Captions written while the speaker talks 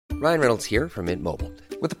Ryan Reynolds here from Mint Mobile.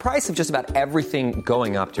 With the price of just about everything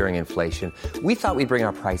going up during inflation, we thought we'd bring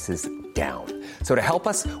our prices down. So to help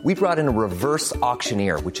us, we brought in a reverse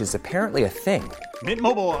auctioneer, which is apparently a thing. Mint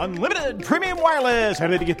Mobile Unlimited Premium Wireless. How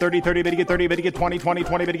to get 30, 30, bit to get 30, bit to get 20, 20,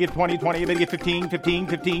 20, bit to get 20, 20, bit to get 15, 15,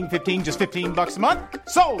 15, 15, just $15 a month?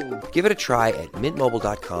 Sold! Give it a try at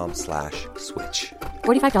mintmobile.com/switch.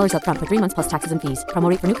 $45 up front for 3 months plus taxes and fees. Promo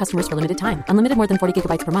rate for new customers for limited time. Unlimited more than 40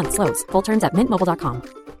 gigabytes per month. Slows full terms at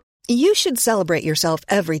mintmobile.com. You should celebrate yourself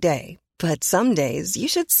every day, but some days you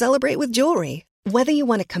should celebrate with jewelry. Whether you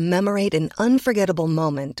want to commemorate an unforgettable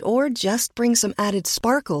moment or just bring some added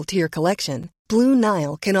sparkle to your collection, Blue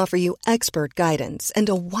Nile can offer you expert guidance and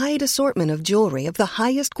a wide assortment of jewelry of the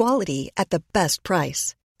highest quality at the best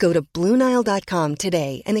price. Go to BlueNile.com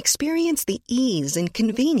today and experience the ease and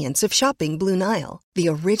convenience of shopping Blue Nile, the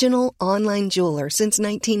original online jeweler since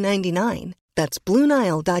 1999. That's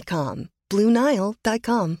BlueNile.com.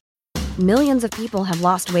 BlueNile.com. Millions of people have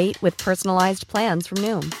lost weight with personalized plans from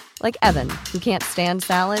Noom. Like Evan, who can't stand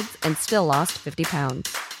salads and still lost 50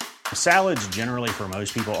 pounds. Salads generally for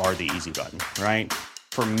most people are the easy button, right?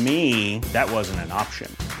 For me, that wasn't an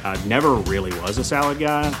option. I never really was a salad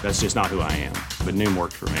guy. That's just not who I am. But Noom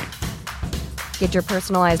worked for me. Get your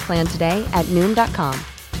personalized plan today at Noom.com.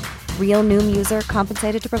 Real Noom user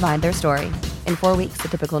compensated to provide their story. In 4 weeks, the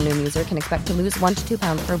typical Noom user can expect to lose 1 to 2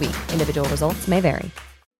 pounds per week. Individual results may vary.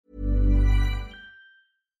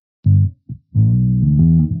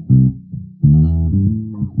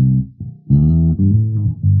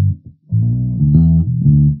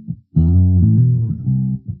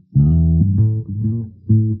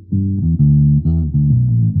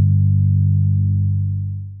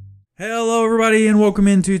 Hello, everybody, and welcome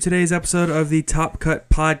into today's episode of the Top Cut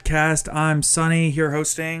Podcast. I'm Sonny, here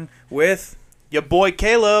hosting with your boy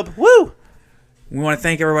Caleb. Woo! We want to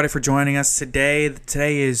thank everybody for joining us today.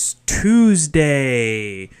 Today is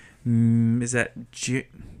Tuesday. Is that June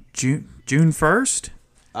 1st?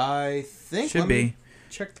 I think. Should be.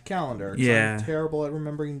 Check the calendar. Yeah. I'm terrible at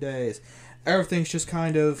remembering days. Everything's just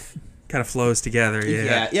kind of flows together.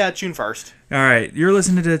 Yeah, June 1st. All right, you're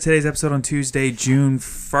listening to today's episode on Tuesday, June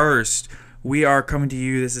 1st. We are coming to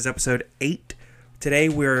you. This is episode 8. Today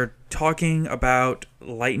we're talking about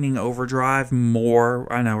Lightning Overdrive more.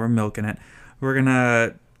 I know we're milking it. We're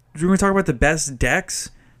gonna talk about the best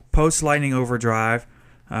decks post Lightning Overdrive.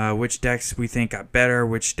 Which decks we think got better,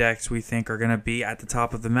 which decks we think are going to be at the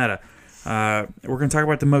top of the meta. We're going to talk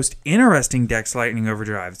about the most interesting decks Lightning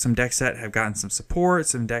Overdrive. Some decks that have gotten some support,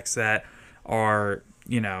 some decks that are,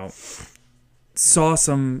 are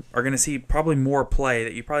going to see probably more play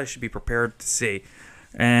that you probably should be prepared to see.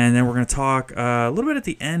 And then we're going to talk a little bit at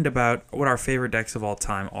the end about what our favorite decks of all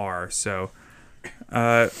time are. So,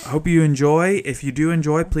 hope you enjoy. If you do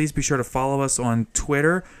enjoy, please be sure to follow us on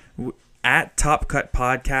Twitter at Top Cut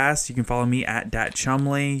Podcast. You can follow me at Dat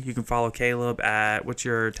Chumley. You can follow Caleb at, what's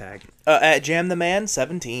your tag? At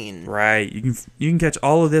JamTheMan17. Right. You can catch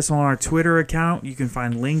all of this on our Twitter account. You can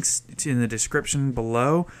find links in the description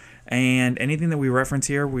below. And anything that we reference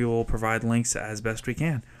here, we will provide links as best we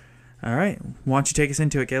can. All right. Why don't you take us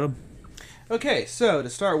into it, Caleb? Okay, so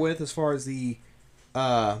to start with, as far as the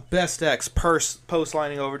Best decks post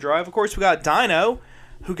Lightning Overdrive, of course, we got Dino,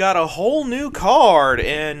 who got a whole new card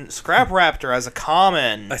in Scrap Raptor as a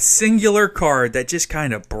common. A singular card that just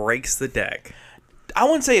kind of breaks the deck. I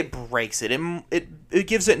wouldn't say it breaks it. It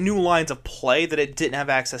gives it new lines of play that it didn't have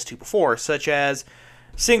access to before, such as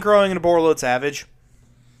Synchroing and a Borreload Savage.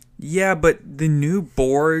 Yeah, but the new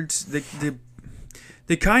boards, the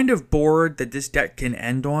kind of board that this deck can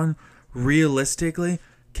end on, realistically,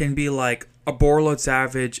 can be like a Borreload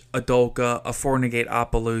Savage, a Dolka, a 4-negate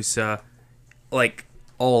Apollousa, like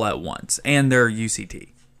all at once, and their UCT.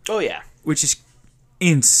 Oh, yeah. Which is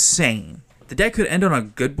insane. The deck could end on a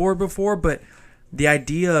good board before, but the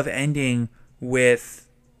idea of ending with,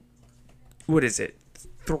 what is it,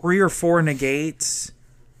 3 or 4 negates?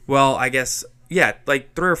 Well, I guess, yeah,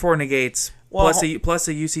 like 3 or 4 negates, plus a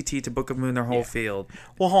UCT to Book of Moon their whole field.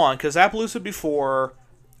 Well, hold on, because Apollousa before...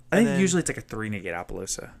 I think usually it's like a 3-negate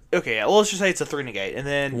Apollousa. Okay, yeah, well, let's just say it's a 3-negate, and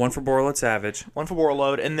then... 1 for Borreload Savage. 1 for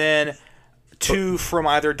Borreload, and then 2 from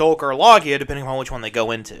either Dolka or Logia, depending on which one they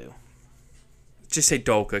go into. Just say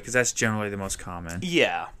Dolka, because that's generally the most common.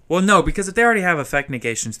 Yeah. Well, no, because if they already have effect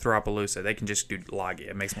negations through Apollousa, they can just do Logia.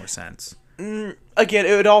 It makes more sense. Again,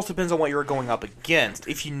 it also depends on what you're going up against.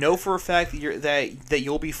 If you know for a fact that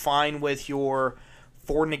you'll be fine with your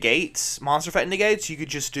 4 negates, monster effect negates, you could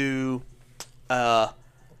just do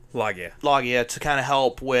Logia to kind of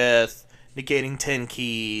help with negating 10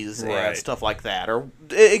 keys and stuff like that. Or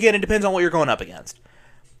again, it depends on what you're going up against.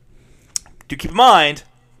 Do keep in mind,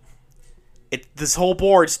 this whole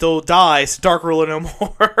board still dies. Dark Ruler no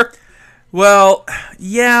more. Well,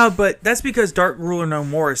 yeah, but that's because Dark Ruler No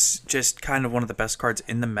More is just kind of one of the best cards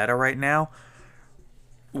in the meta right now.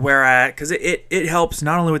 Whereas, because it helps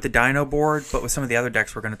not only with the Dino board, but with some of the other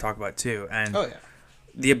decks we're going to talk about too. And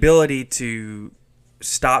the ability to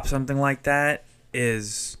stop something like that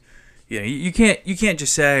is, you can't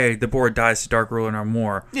just say the board dies to Dark Ruler No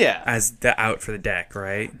More as the out for the deck,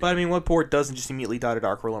 right? But I mean, what board doesn't just immediately die to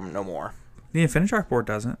Dark Ruler No More? The Infinitarch board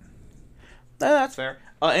doesn't. That's fair.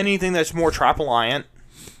 Anything that's more Trap Alliant.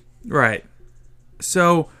 Right.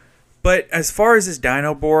 So, but as far as this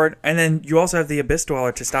Dino board, and then you also have the Abyss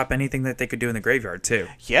Dweller to stop anything that they could do in the graveyard, too.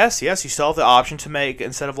 Yes, you still have the option to make,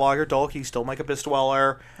 instead of Logger Dolk, you still make Abyss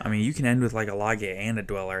Dweller. I mean, you can end with like a Lage and a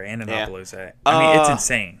Dweller and an Apollousa. I mean, it's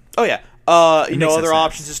insane. Oh, yeah. Other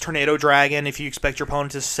options is Tornado Dragon if you expect your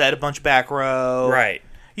opponent to set a bunch of back row. Right.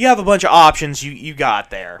 You have a bunch of options you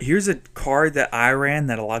got there. Here's a card that I ran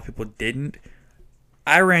that a lot of people didn't.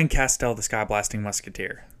 I ran Castel the Skyblasting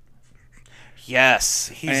Musketeer. Yes,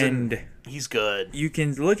 he's good. You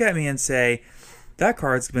can look at me and say, that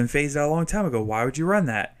card's been phased out a long time ago. Why would you run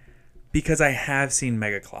that? Because I have seen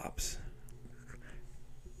Megaclops.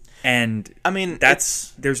 And I mean,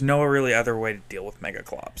 there's no really other way to deal with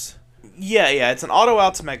Megaclops. Yeah, it's an auto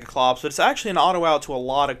out to Megaclops, but it's actually an auto out to a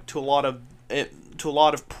lot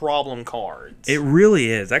of problem cards. It really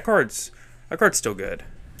is. That card's still good.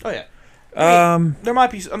 Oh yeah. There might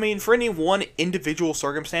be. I mean, for any one individual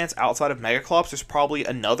circumstance outside of Megaclops, there's probably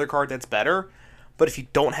another card that's better. But if you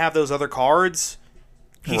don't have those other cards,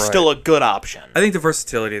 he's still a good option. I think the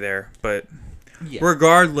versatility there, but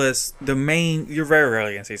regardless, you're very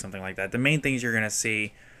rarely going to see something like that. The main things you're going to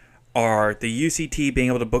see are the UCT being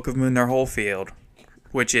able to Book of Moon their whole field,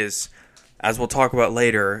 which is, as we'll talk about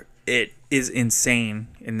later, it is insane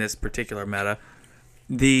in this particular meta.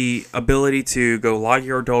 The ability to go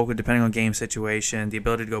Loggy or Dolku depending on game situation, the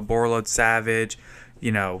ability to go Borreload Savage,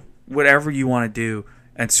 whatever you want to do,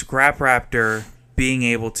 and Scrap Raptor being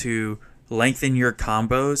able to lengthen your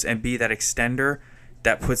combos and be that extender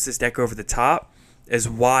that puts this deck over the top is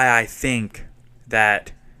why I think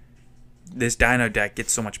that this Dino deck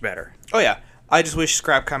gets so much better. Oh yeah, I just wish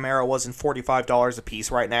Scrap Chimera wasn't $45 a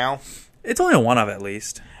piece right now. It's only a one of at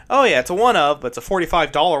least. Oh yeah, it's a one of, but it's a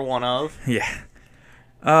 $45 one of. Yeah.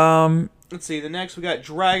 Let's see, the next we got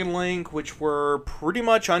Dragon Link, which were pretty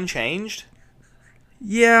much unchanged.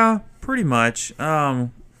 Yeah, pretty much. The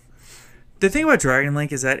thing about Dragon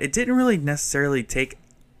Link is that it didn't really necessarily take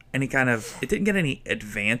it didn't get any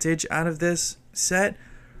advantage out of this set,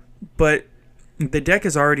 but the deck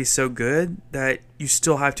is already so good that you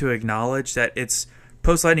still have to acknowledge that it's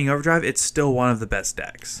post Lightning Overdrive, it's still one of the best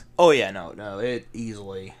decks. Oh yeah, no, it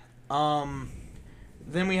easily.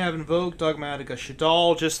 Then we have Invoke Dogmatica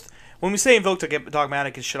Shaddoll. Just when we say Invoke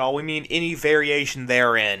Dogmatica Shaddoll, we mean any variation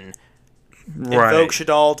therein. Right. Invoke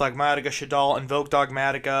Shaddoll, Dogmatica Shaddoll, Invoke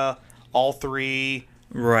Dogmatica, all three.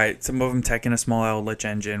 Right. Some of them taking a small L Lich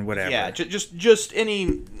Engine, whatever. Yeah, just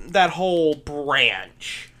any that whole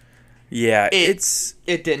branch. Yeah, it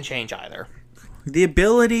didn't change either. The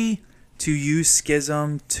ability to use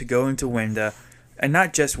Schism to go into Winda, and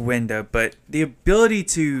not just Winda, but the ability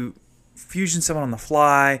to fusion someone on the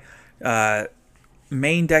fly,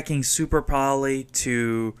 main decking Super Poly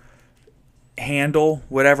to handle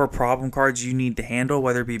whatever problem cards you need to handle,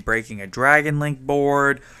 whether it be breaking a Dragon Link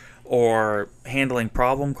board or handling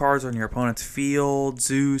problem cards on your opponent's field,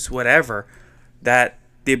 Zeus, whatever. That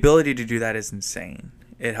the ability to do that is insane.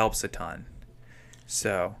 It helps a ton.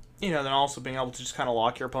 So, then also being able to just kind of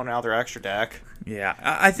lock your opponent out of their extra deck. Yeah,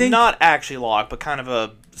 I think not actually lock, but kind of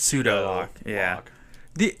a pseudo lock. Yeah. Lock.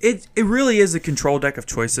 It really is a control deck of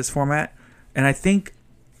choice, this format, and I think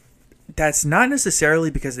that's not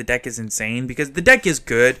necessarily because the deck is insane, because the deck is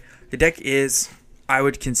good. The deck is, I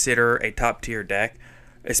would consider, a top tier deck,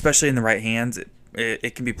 especially in the right hands.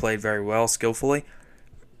 It can be played very well, skillfully,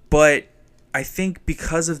 but I think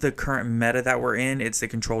because of the current meta that we're in, it's the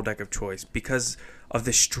control deck of choice because of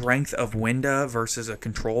the strength of Winda versus a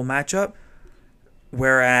control matchup.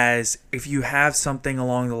 Whereas if you have something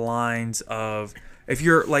along the lines of, if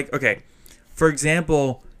you're like, okay, for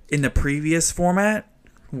example, in the previous format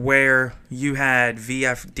where you had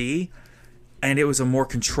VFD and it was a more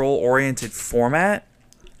control-oriented format,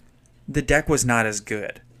 the deck was not as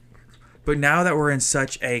good. But now that we're in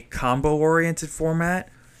such a combo-oriented format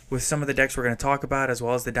with some of the decks we're going to talk about, as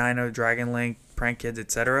well as the Dino, Dragon Link, Prank Kids,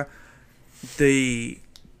 etc., the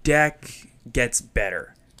deck gets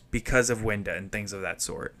better because of Winda and things of that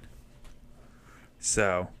sort.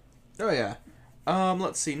 So. Oh, yeah.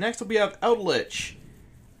 Let's see. Next we have Eldritch.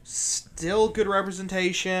 Still good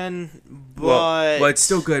representation, but... Well, it's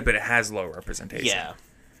still good, but it has low representation. Yeah.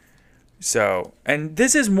 So, and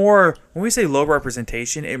this is more, when we say low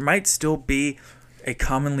representation, it might still be a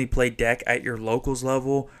commonly played deck at your locals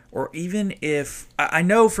level, or even if, I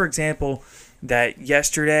know, for example, that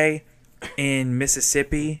yesterday in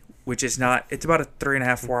Mississippi, which is not, it's about a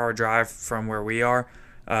 3.5, 4 hour drive from where we are,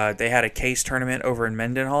 they had a case tournament over in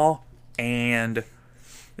Mendenhall, and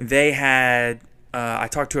they had, I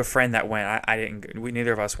talked to a friend that went,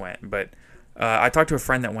 neither of us went, but I talked to a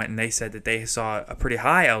friend that went, and they said that they saw a pretty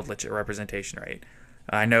high Eldritch representation rate.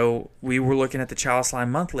 I know we were looking at the Chalice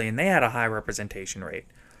Line Monthly, and they had a high representation rate.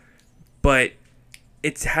 But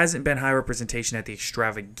it hasn't been high representation at the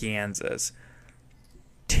extravaganzas.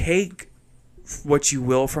 Take what you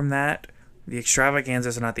will from that. The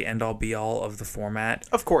extravaganzas are not the end-all, be-all of the format.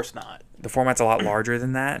 Of course not. The format's a lot larger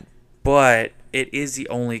than that, but it is the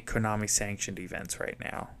only Konami-sanctioned events right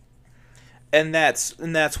now. And that's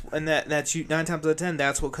 9 times out of 10.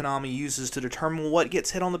 That's what Konami uses to determine what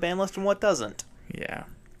gets hit on the ban list and what doesn't. Yeah.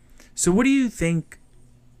 So what do you think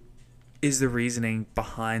is the reasoning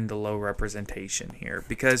behind the low representation here?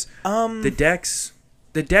 Because the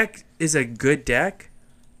deck is a good deck.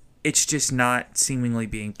 It's just not seemingly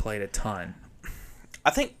being played a ton. I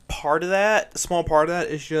think a small part of that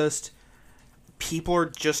is just people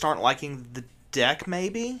aren't liking the deck,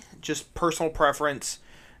 maybe. Just personal preference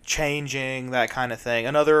changing, that kind of thing.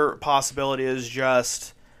 Another possibility is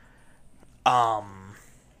just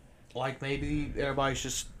like maybe everybody's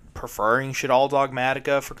just preferring Shaddoll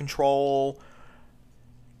Dogmatica for control.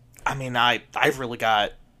 I mean, I've really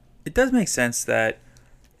got... It does make sense that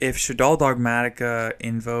if Shaddoll Dogmatica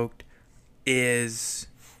Invoked is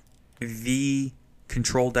the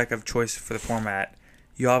control deck of choice for the format,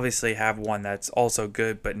 you obviously have one that's also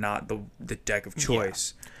good, but not the deck of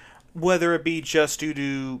choice. Yeah. Whether it be just due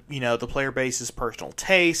to, the player base's personal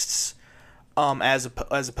tastes, as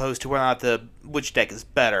opposed to whether or not which deck is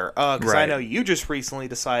better. Because Right. I know you just recently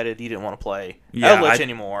decided you didn't want to play Eldritch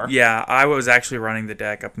anymore. Yeah, I was actually running the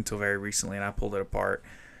deck up until very recently, and I pulled it apart.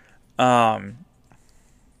 And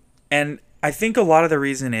I think a lot of the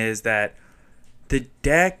reason is that the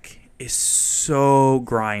deck is so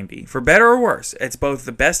grindy. For better or worse, it's both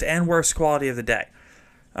the best and worst quality of the deck.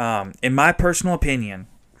 In my personal opinion,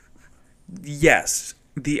 yes,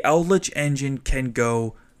 the Eldritch engine can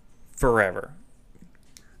go forever.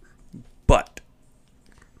 But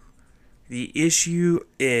the issue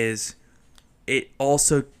is it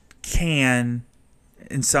also can,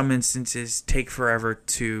 in some instances, take forever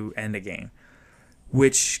to end a game,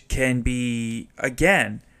 which can be,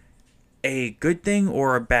 again, a good thing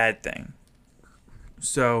or a bad thing.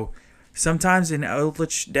 So sometimes in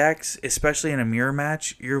Eldritch decks, especially in a mirror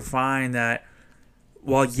match, you'll find that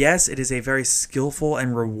while yes, it is a very skillful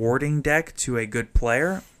and rewarding deck to a good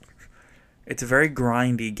player, it's a very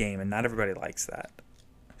grindy game, and not everybody likes that.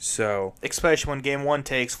 So, especially when game 1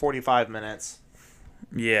 takes 45 minutes.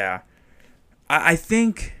 Yeah. I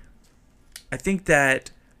think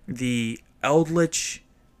that the Eldritch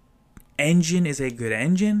engine is a good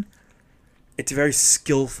engine. It's a very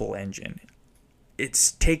skillful engine.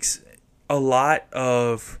 It takes a lot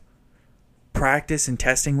of practice and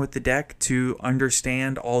testing with the deck to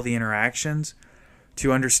understand all the interactions,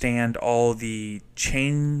 to understand all the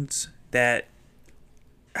chains that,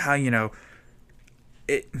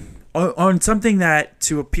 it on something that,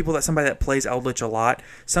 to somebody that plays Eldritch a lot,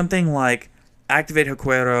 something like Activate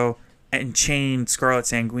Hakuero and chain Scarlet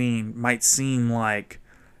Sanguine might seem like,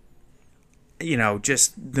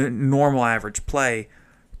 just the normal average play,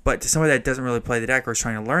 but to somebody that doesn't really play the deck or is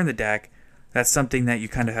trying to learn the deck, that's something that you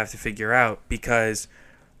kind of have to figure out, because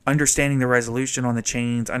understanding the resolution on the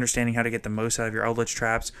chains, understanding how to get the most out of your Eldritch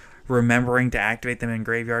traps, remembering to activate them in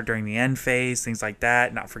graveyard during the end phase, things like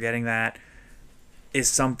that, not forgetting that, is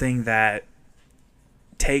something that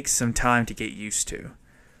takes some time to get used to.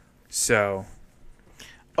 So...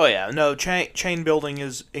 Oh yeah, no, chain building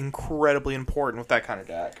is incredibly important with that kind of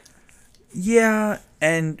deck. Yeah,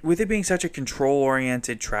 and with it being such a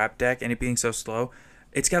control-oriented trap deck and it being so slow,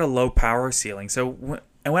 it's got a low power ceiling. So,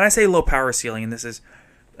 and when I say low power ceiling, and this is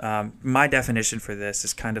my definition for this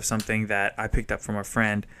is kind of something that I picked up from a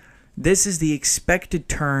friend. This is the expected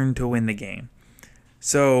turn to win the game.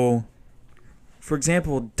 So, for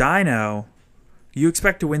example, Dino, you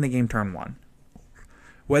expect to win the game turn 1.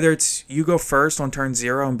 Whether it's you go first on turn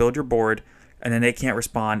 0 and build your board, and then they can't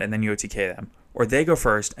respond, and then you OTK them. Or they go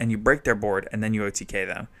first, and you break their board, and then you OTK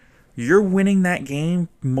them. You're winning that game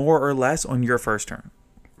more or less on your first turn.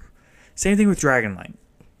 Same thing with Dragonlight.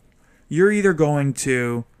 You're either going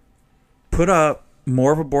to put up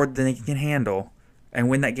more of a board than they can handle, and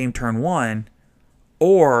win that game turn 1,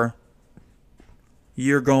 or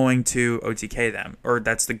you're going to OTK them, or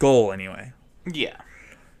that's the goal anyway. Yeah.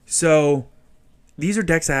 So these are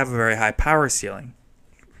decks that have a very high power ceiling.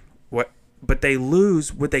 But they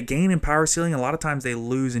lose, what they gain in power ceiling, a lot of times they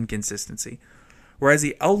lose in consistency. Whereas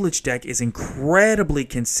the Eldritch deck is incredibly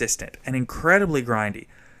consistent and incredibly grindy,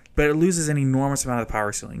 but it loses an enormous amount of the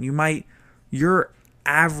power ceiling. Your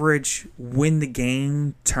average win the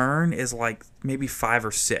game turn is like maybe 5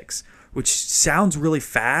 or 6, which sounds really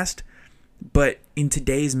fast, but in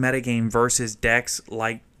today's metagame versus decks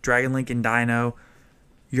like Dragon Link and Dino,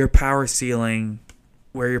 your power ceiling,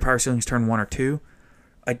 where your power ceiling is turn 1 or 2,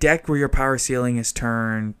 a deck where your power ceiling is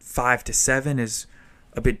turn 5 to 7 is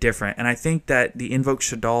a bit different. And I think that the Invoke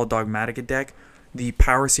Shaddoll Dogmatica deck, the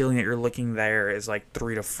power ceiling that you're looking there is like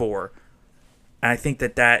 3 to 4. And I think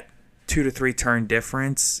that 2 to 3 turn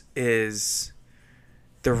difference is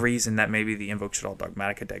the reason that maybe the Invoke Shaddoll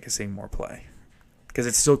Dogmatica deck is seeing more play. Because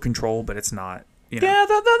it's still control, but it's not. You know. Yeah,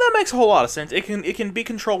 that makes a whole lot of sense. It can be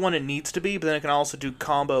control when it needs to be, but then it can also do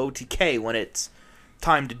combo OTK when it's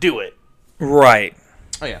time to do it. Right.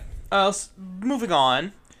 Oh, yeah. Moving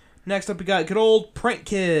on. Next up, we got good old Prank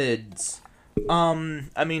Kids.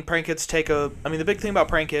 Prank Kids the big thing about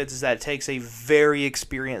Prank Kids is that it takes a very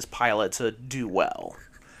experienced pilot to do well.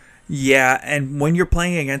 Yeah, and when you're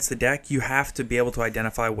playing against the deck, you have to be able to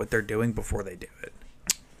identify what they're doing before they do it.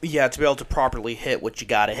 Yeah, to be able to properly hit what you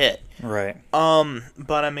gotta hit. Right.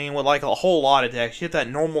 But with like a whole lot of decks, you hit that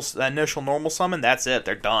initial normal summon, that's it,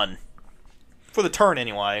 they're done. For the turn,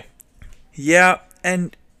 anyway. Yeah,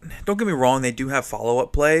 and don't get me wrong, they do have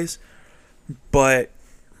follow-up plays, but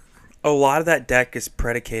a lot of that deck is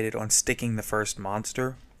predicated on sticking the first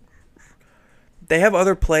monster. They have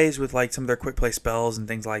other plays with like some of their quick play spells and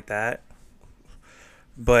things like that,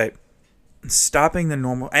 but stopping the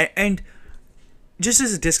normal... And just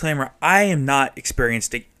as a disclaimer, I am not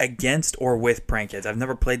experienced against or with Prank Kids. I've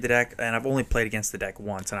never played the deck, and I've only played against the deck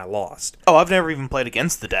once, and I lost. Oh, I've never even played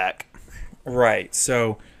against the deck. Right,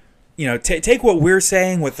 so... take what we're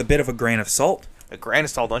saying with a bit of a grain of salt. A grain of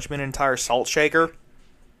salt? Don't you mean an entire salt shaker?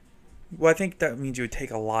 Well, I think that means you would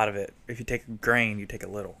take a lot of it. If you take a grain, you take a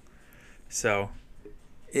little. So,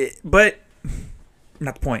 but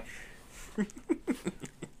not the point.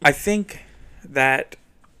 I think that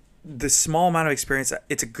the small amount of experience,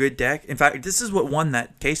 it's a good deck. In fact, this is what won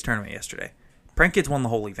that case tournament yesterday. Prank Kids won the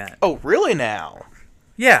whole event. Oh, really now?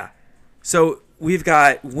 Yeah. So, we've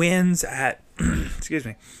got wins at... excuse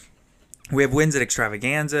me. We have wins at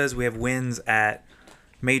extravaganzas. We have wins at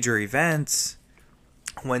major events.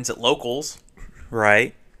 Wins at locals.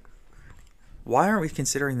 Right. Why aren't we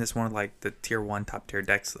considering this one of like the tier 1 top tier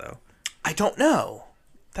decks though? I don't know.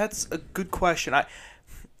 That's a good question.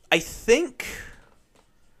 I think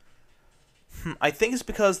it's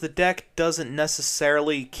because the deck doesn't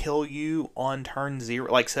necessarily kill you on turn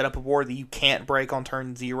 0. Like set up a board that you can't break on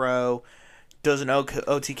turn 0. Doesn't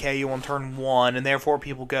OTK you on turn 1, and therefore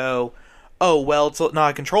people go, oh, well, it's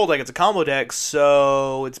not a control deck, it's a combo deck,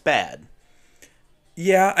 so it's bad.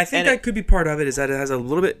 Yeah, I think that could be part of it, is that it has a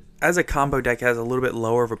little bit, as a combo deck, it has a little bit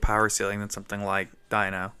lower of a power ceiling than something like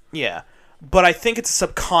Dino. Yeah, but I think it's a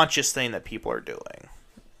subconscious thing that people are doing.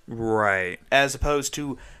 Right. As opposed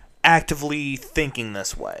to actively thinking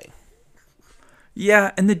this way.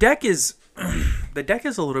 Yeah, and the deck is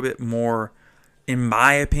a little bit more... In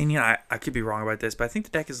my opinion, I could be wrong about this, but I think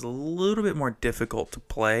the deck is a little bit more difficult to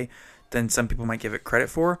play than some people might give it credit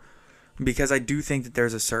for, because I do think that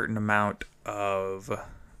there's a certain amount of...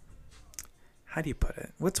 How do you put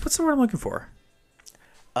it? What's the word I'm looking for?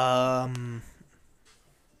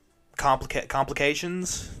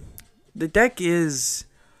 Complications? The deck is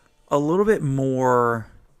a little bit more...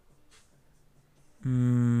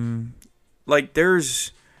 like,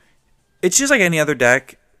 there's... It's just like any other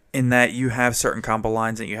deck, in that you have certain combo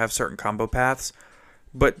lines and you have certain combo paths,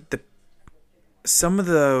 but some of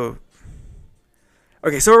the...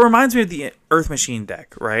 Okay, so it reminds me of the Earth Machine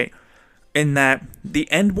deck, right? In that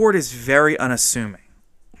the end board is very unassuming.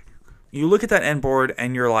 You look at that end board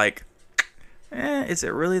and you're like, is it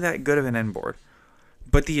really that good of an end board?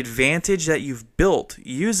 But the advantage that you've built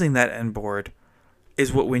using that end board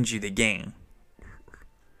is what wins you the game.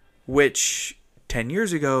 Which 10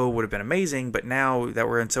 years ago would have been amazing, but now that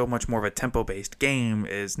we're in so much more of a tempo-based game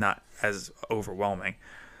is not as overwhelming.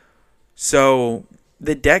 So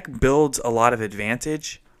the deck builds a lot of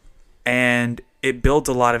advantage, and it builds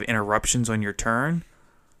a lot of interruptions on your turn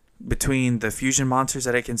between the fusion monsters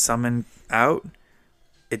that it can summon out.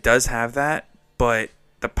 It does have that, but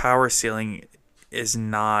the power ceiling is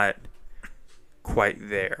not quite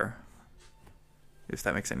there, if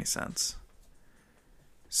that makes any sense.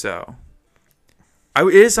 So,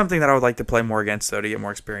 it is something that I would like to play more against, though, to get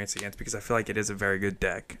more experience against, because I feel like it is a very good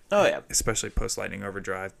deck. Oh, yeah. Especially post-Lightning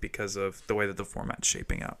Overdrive, because of the way that the format's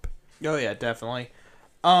shaping up. Oh, yeah, definitely.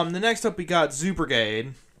 The next up, we got Zoo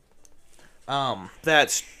Brigade.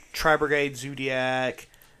 That's Tri-Brigade, Zodiac.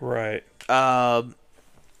 Right.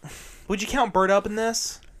 Would you count Bird Up in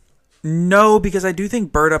this? No, because I do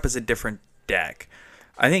think Bird Up is a different deck.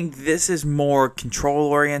 I think this is more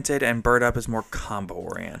control-oriented, and Bird Up is more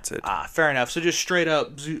combo-oriented. Fair enough. So just straight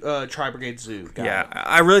up Tri-Brigade Zoo. Got it.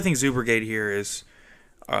 I really think Zoo Brigade here is...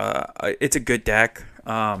 it's a good deck.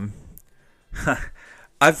 I've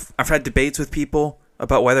had debates with people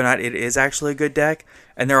about whether or not it is actually a good deck,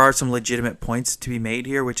 and there are some legitimate points to be made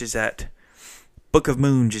here, which is that Book of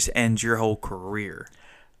Moon just ends your whole career.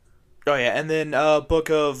 Oh, yeah, and then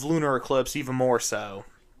Book of Lunar Eclipse even more so.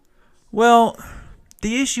 Well,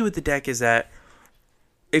 the issue with the deck is that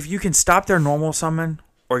if you can stop their normal summon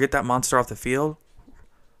or get that monster off the field,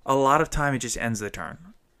 a lot of time it just ends the turn.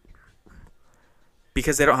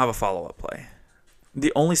 Because they don't have a follow-up play.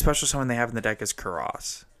 The only special summon they have in the deck is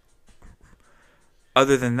Karas.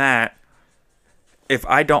 Other than that, if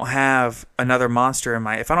I don't have another monster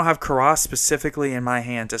if I don't have Karas specifically in my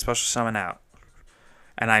hand to special summon out,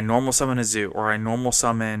 and I normal summon a Zoo, or I normal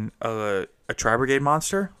summon a Tri-Brigade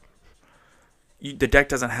monster, the deck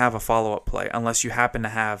doesn't have a follow-up play unless you happen to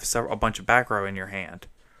have a bunch of back row in your hand.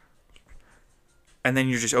 And then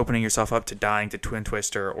you're just opening yourself up to dying to Twin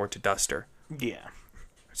Twister or to Duster. Yeah.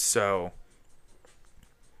 So,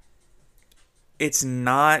 it's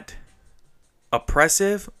not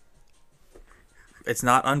oppressive, it's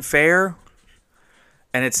not unfair,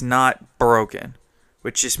 and it's not broken,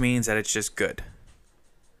 which just means that it's just good.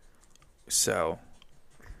 So...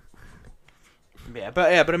 But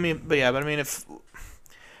I mean,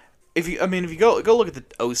 if you go look at the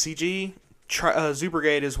OCG, Zoo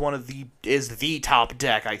Brigade is the top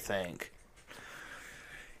deck, I think.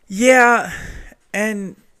 Yeah,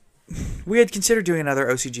 and we had considered doing another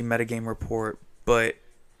OCG metagame report, but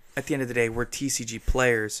at the end of the day, we're TCG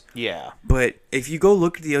players. Yeah. But if you go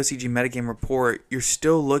look at the OCG metagame report, you're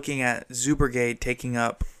still looking at Zoo Brigade taking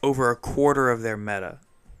up over a quarter of their meta.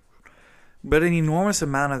 But an enormous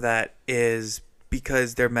amount of that is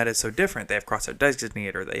because their meta is so different. They have Crossout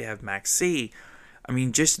Designator, they have Max C. I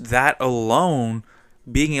mean, just that alone,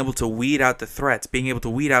 being able to weed out the threats, being able to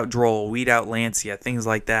weed out Droll, weed out Lancia, things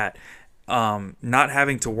like that. Not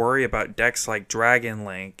having to worry about decks like Dragon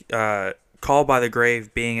Link, Call by the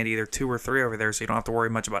Grave being at either 2 or 3 over there, so you don't have to worry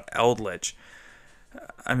much about Eldritch.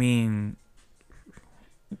 I mean,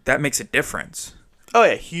 that makes a difference. Oh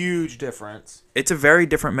yeah, huge difference. It's a very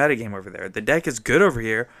different metagame over there. The deck is good over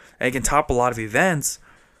here, and it can top a lot of events,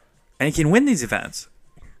 and it can win these events.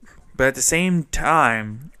 But at the same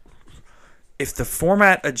time, if the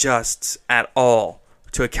format adjusts at all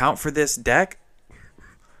to account for this deck,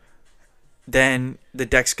 then the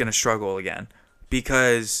deck's going to struggle again.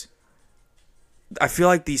 Because I feel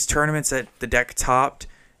like these tournaments that the deck topped,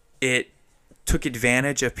 it took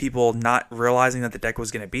advantage of people not realizing that the deck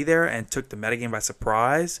was going to be there and took the metagame by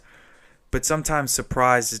surprise. But sometimes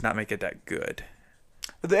surprise does not make a deck good.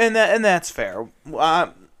 And that's fair.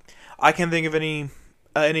 I can't think of any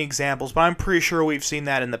examples, but I'm pretty sure we've seen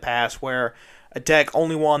that in the past where a deck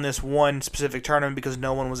only won this one specific tournament because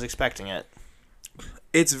no one was expecting it.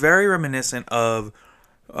 It's very reminiscent of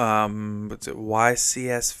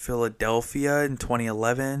YCS Philadelphia in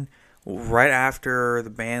 2011, right after the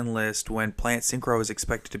ban list when Planet Synchro was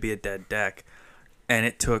expected to be a dead deck, and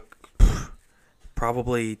it took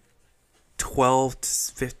probably 12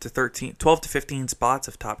 to 15 spots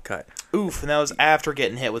of top cut. Oof, and that was after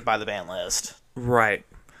getting hit with by the ban list. Right.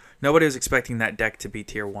 Nobody was expecting that deck to be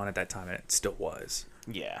tier 1 at that time, and it still was.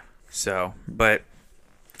 Yeah. So, but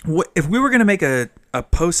if we were going to make a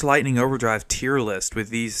post-Lightning Overdrive tier list with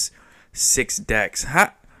these 6 decks,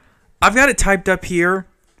 I've got it typed up here.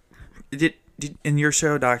 In your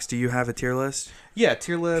show, Docs, do you have a tier list? Yeah,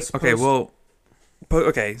 tier list. Okay,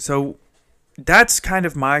 so that's kind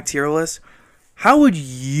of my tier list. How would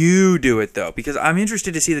you do it, though? Because I'm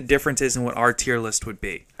interested to see the differences in what our tier list would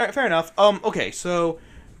be. All right, fair enough. Okay, so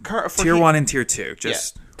for tier 1 and tier 2,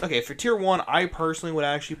 just... Yeah. Okay, for tier 1, I personally would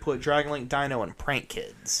actually put Dragonlink, Dino, and Prank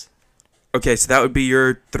Kids. Okay, so that would be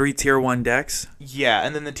your 3 tier 1 decks? Yeah,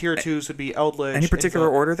 and then the tier 2s would be Eldritch. Any particular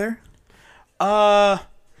order there? The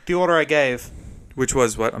order I gave. Which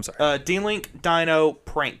was what? I'm sorry. D-Link, Dino,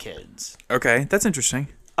 Prank Kids. Okay, that's interesting.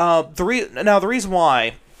 The reason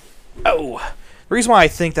why I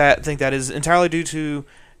think that is entirely due to,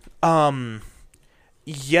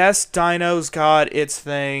 yes, Dino's got its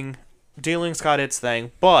thing, D-Link's got its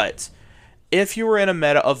thing, but if you were in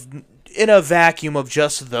a vacuum of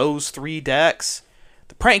just those 3 decks,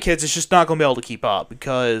 the Prank Kids is just not going to be able to keep up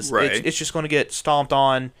because it's just going to get stomped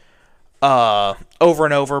on over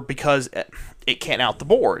and over because it can't out the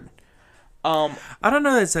board. I don't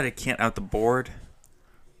know that it's that it can't out the board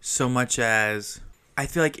so much as I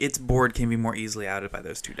feel like its board can be more easily outed by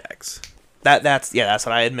those 2 decks. That's what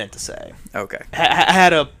I had meant to say. Okay. I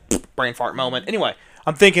had a brain fart moment. Anyway,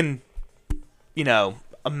 I'm thinking, a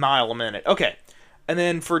mile a minute. Okay. And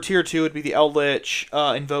then for tier 2, it'd be the Eldritch,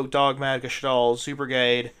 Invoke Dogmatica Shaddoll,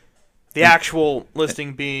 Supergade. The actual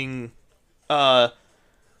listing being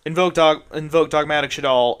Invoke Dogmatic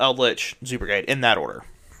Shaddoll, Eldritch, Supergade, in that order.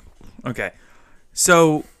 Okay.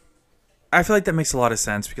 So, I feel like that makes a lot of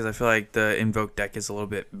sense because I feel like the Invoke deck is a little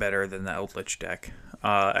bit better than the Eldritch deck.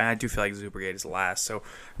 And I do feel like Supergade is last. So,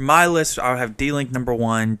 my list, I would have D-Link number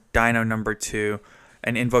 1, Dino number 2,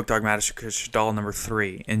 and Invoke Dogmatic Shaddoll number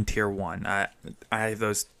 3 in tier 1. I have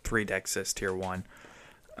those 3 decks as tier 1.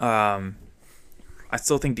 I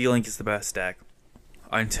still think D-Link is the best deck.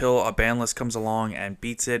 Until a ban list comes along and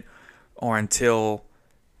beats it, or until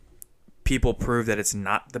people prove that it's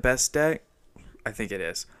not the best deck, I think it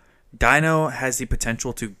is. Dino has the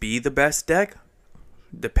potential to be the best deck,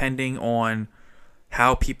 depending on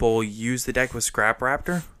how people use the deck with Scrap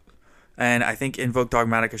Raptor. And I think Invoke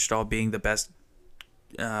Dogmatic Shaddoll being the best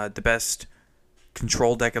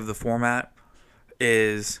control deck of the format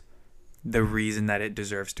is the reason that it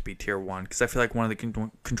deserves to be tier 1. Because I feel like one of the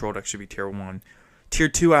control decks should be tier 1. Tier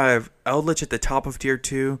 2, I have Eldritch at the top of tier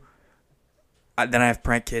 2. Then I have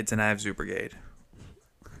Prank Kids and I have Supergade.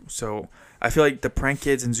 So I feel like the Prank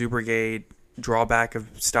Kids and Supergade drawback of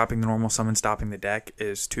stopping the normal summon, stopping the deck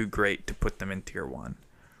is too great to put them in tier 1.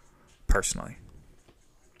 Personally.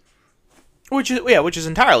 Which is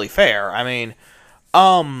entirely fair. I mean,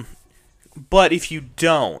 but if you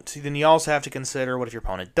don't, then you also have to consider what if your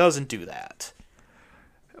opponent doesn't do that.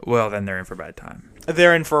 Well, then they're in for a bad time.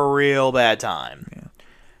 They're in for a real bad time. Yeah.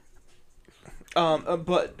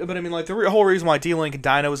 But I mean, like the whole reason why D-Link and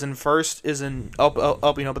Dino is in first is up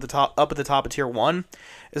at the top of tier 1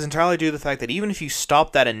 is entirely due to the fact that even if you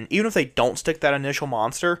stop that and even if they don't stick that initial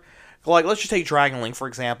monster, like let's just take Dragon Link for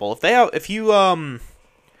example.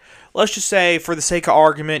 Let's just say for the sake of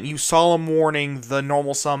argument, you Solemn Warning the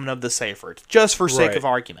normal summon of the Seyfert, just for sake of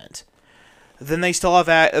argument. Then they still have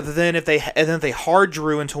if they hard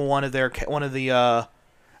drew into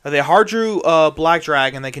they hard drew Black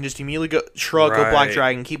Dragon, they can just immediately go Black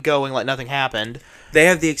Dragon, keep going like nothing happened. They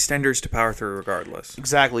have the extenders to power through regardless.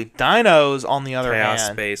 Exactly. Dinos, on the other hand...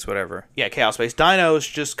 Chaos Space, whatever. Yeah, Chaos Space.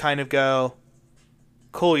 Dinos just kind of go,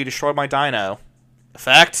 cool, you destroyed my Dino.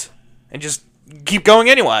 Effect. And just keep going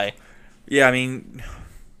anyway. Yeah, I mean,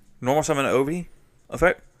 normal summon Ovi.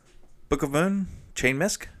 Effect. Book of Moon. Chain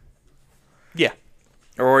Misk. Yeah.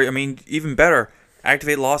 Or, I mean, even better...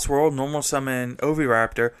 Activate Lost World, normal summon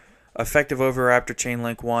Oviraptor, effective Oviraptor Chain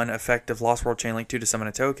Link 1, effective Lost World Chain Link 2 to summon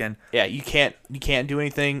a token. Yeah, you can't do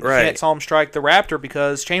anything. Right. You can't Solemn Strike the Raptor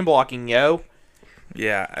because chain blocking, yo.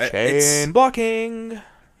 Yeah. Chain blocking.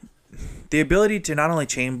 The ability to not only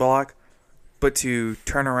chain block, but to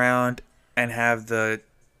turn around and have the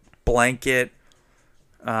blanket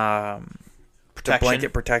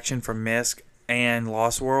protection from Misk and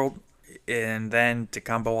Lost World, and then to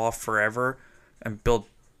combo off forever and build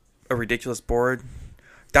a ridiculous board.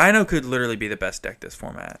 Dino could literally be the best deck this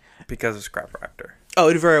format because of Scrap Raptor. Oh,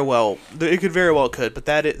 it could very well could, but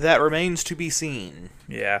that remains to be seen.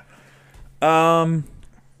 Yeah. What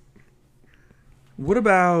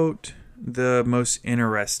about the most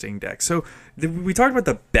interesting deck? So we talked about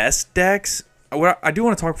the best decks. What I do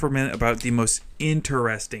want to talk for a minute about the most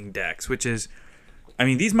interesting decks, which is, I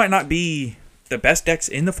mean, these might not be the best decks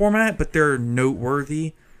in the format, but they're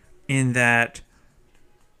noteworthy in that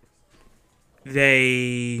how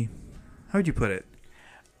would you put it?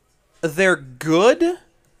 They're good,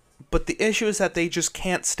 but the issue is that they just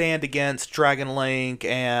can't stand against Dragon Link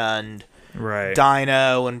and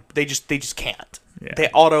Dino, and they just can't. Yeah. They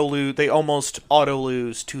almost auto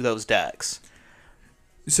lose to those decks.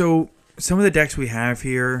 So some of the decks we have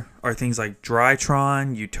here are things like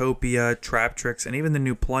Drytron, Utopia, Traptrix, and even the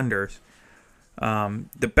new Plunders.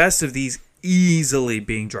 The best of these easily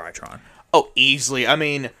being Drytron. Oh, easily. I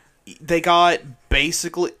mean, they got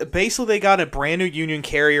basically they got a brand new Union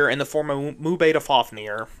carrier in the form of Mubeta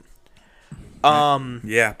Fafnir.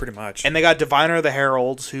 Yeah, pretty much. And they got Diviner of the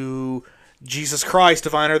Heralds, who, Jesus Christ,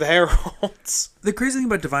 Diviner of the Heralds. The crazy thing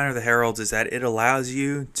about Diviner of the Heralds is that it allows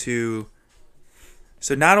you to...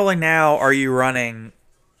 So not only now are you running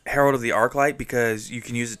Herald of the Arclight, because you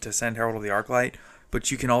can use it to send Herald of the Arclight,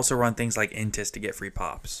 but you can also run things like Intis to get free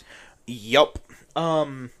pops. Yup.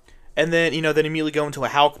 And then, then immediately go into a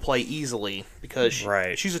Hulk play easily, because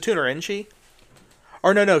she's a tuner, isn't she?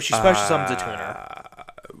 Or no, she special summons a tuner.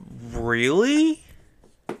 Really?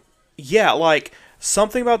 Yeah, like,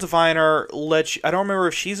 something about Diviner lets you... I don't remember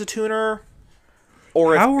if she's a tuner,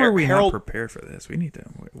 or How if are we Herald... not prepared for this? We need to...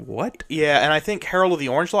 What? Yeah, and I think Herald of the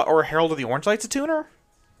Orange Light, or Herald of the Orange Light's a tuner?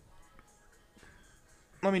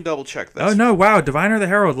 Let me double check this. Oh, no, wow. Diviner the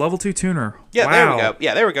Herald, level 2 tuner. Yeah, wow. there we go.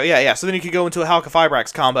 Yeah, there we go. Yeah. So then you could go into a Halka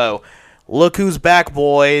Fibrax combo. Look who's back,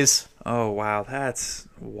 boys. Oh, wow. That's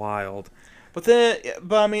wild. But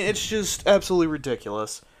I mean, it's just absolutely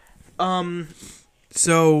ridiculous.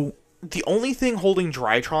 So... The only thing holding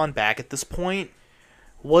Drytron back at this point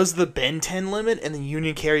was the Ben 10 limit and the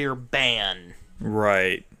Union Carrier ban.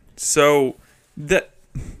 Right. So,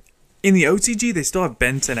 in the OCG, they still have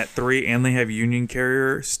Ben 10 at 3, and they have Union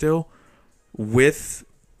Carrier still, with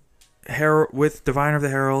Diviner of the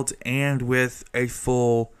Heralds, and with a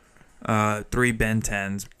full 3 Ben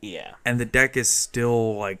 10s. Yeah. And the deck is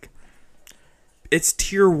still, like... It's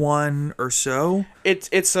tier 1 or so.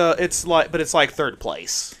 It's like third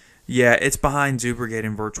place. Yeah, it's behind Zoo Brigade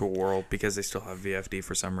and Virtual World because they still have VFD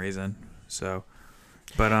for some reason. So,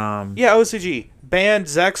 but yeah, OCG banned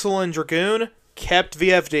Zexal and Dragoon, kept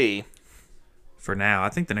VFD. For now, I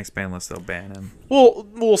think the next ban list they'll ban him. Well,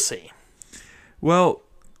 we'll see. Well,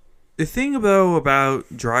 the thing though about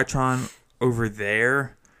Drytron over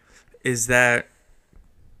there is that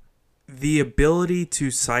the ability to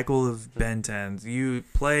cycle of Ben 10s, you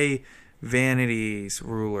play Vanity's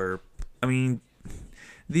Ruler. I mean,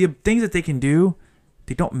 the things that they can do,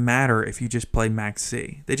 they don't matter if you just play Max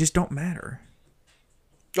C. They just don't matter.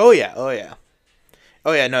 Oh yeah.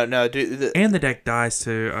 No, dude. And the deck dies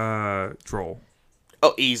to Droll.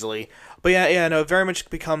 Oh, easily. But no, it very much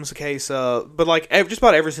becomes a case of... But like, just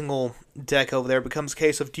about every single deck over there becomes a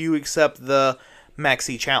case of, do you accept the Max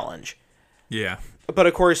C challenge? Yeah. But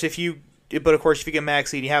of course, if you get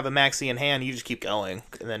Max C and you have a Max C in hand, you just keep going,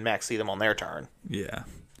 and then Max C them on their turn. Yeah.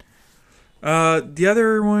 The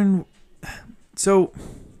other one... So...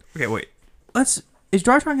 Okay, wait. Is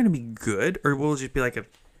Drytron going to be good, or will it just be like a...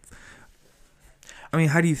 I mean,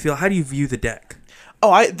 how do you feel? How do you view the deck?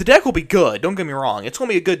 Oh, the deck will be good. Don't get me wrong. It's going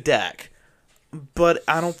to be a good deck. But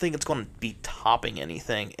I don't think it's going to be topping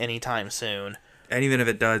anything anytime soon. And even if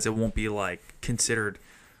it does, it won't be, like, considered,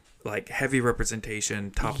 like, heavy representation,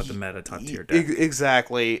 top of the meta, top tier deck.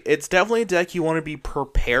 Exactly. It's definitely a deck you want to be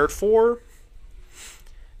prepared for.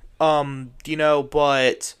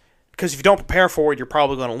 But... Because if you don't prepare for it, you're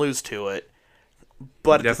probably going to lose to it.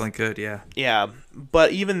 But you definitely could, yeah. Yeah.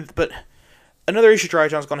 But another issue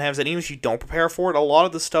Drytron's going to have is that even if you don't prepare for it, a lot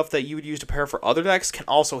of the stuff that you would use to prepare for other decks can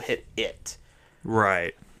also hit it.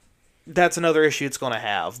 Right. That's another issue it's going to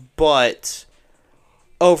have. But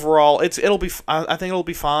overall, I think it'll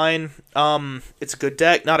be fine. It's a good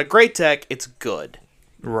deck. Not a great deck. It's good.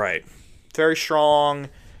 Right. Very strong.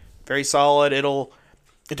 Very solid.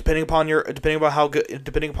 Depending upon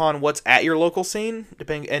what's at your local scene,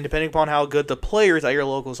 depending upon how good the players at your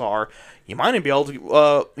locals are, you might even be able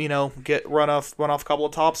to, run off a couple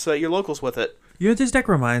of tops at your locals with it. You know what this deck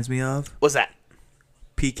reminds me of? What's that?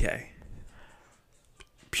 PK.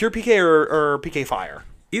 Pure PK or PK Fire?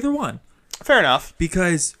 Either one. Fair enough.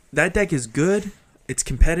 Because that deck is good, it's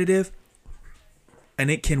competitive, and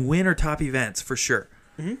it can win or top events for sure.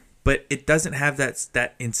 Mm-hmm. But it doesn't have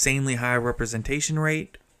that insanely high representation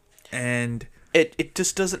rate, and it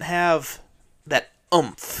just doesn't have that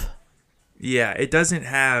oomph. Yeah, it doesn't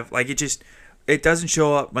have it doesn't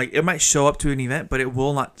show up, like, it might show up to an event, but it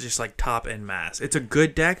will not just like top en masse. It's a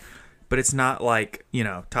good deck, but it's not like,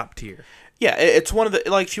 top tier. Yeah, it's one of the,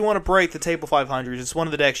 like, if you want to break the table 500s, it's one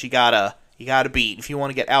of the decks you gotta beat if you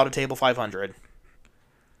want to get out of table 500.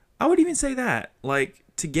 I would even say that, like,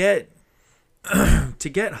 to get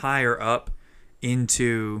higher up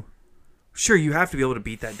into, sure, you have to be able to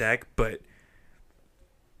beat that deck, but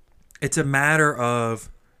it's a matter of,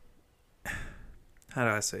 how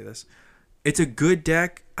do I say this? It's a good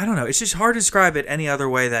deck. I don't know. It's just hard to describe it any other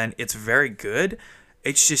way than it's very good.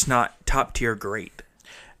 It's just not top tier great.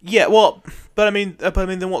 Yeah, well, but I mean,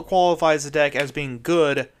 then what qualifies the deck as being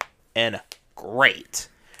good and great?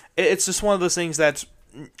 It's just one of those things that's,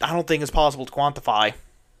 I don't think is possible to quantify.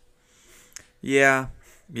 Yeah.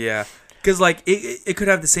 Because, like, it could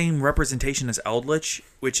have the same representation as Eldritch,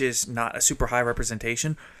 which is not a super high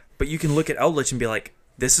representation, but you can look at Eldritch and be like,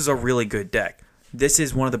 this is a really good deck. This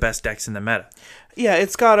is one of the best decks in the meta. Yeah,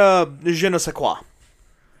 it's got a je ne sais quoi.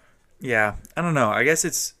 Yeah, I don't know. I guess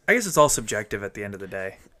it's all subjective at the end of the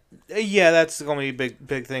day. Yeah, that's going to be a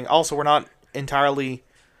big thing. Also, we're not entirely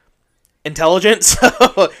intelligence.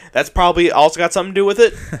 So that's probably also got something to do with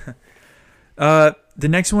it. The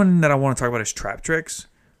next one that I want to talk about is Trap Tricks.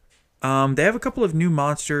 They have a couple of new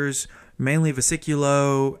monsters, mainly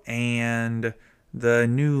Vesiculo and the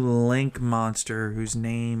new Link monster, whose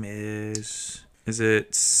name is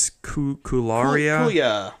it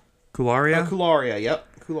Kularia? Kularia? Kularia, yep.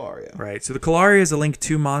 Kularia. Right. So the Kularia is a Link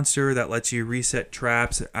 2 monster that lets you reset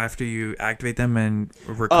traps after you activate them and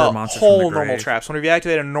recur monsters from the grave. Normal traps. Whenever you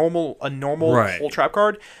activate a normal whole trap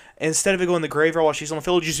card, instead of it going in the graveyard while she's on the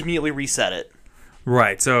field, you just immediately reset it.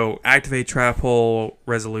 Right. So activate trap hole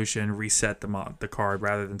resolution, reset the card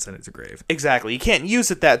rather than send it to grave. Exactly. You can't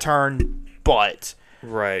use it that turn, but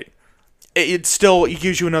right. It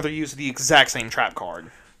gives you another use of the exact same trap card.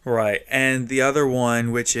 Right, and the other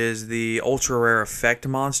one, which is the ultra rare effect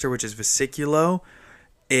monster, which is Vesiculo,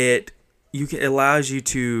 it allows you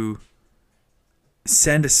to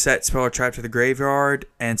send a set spell or trap to the graveyard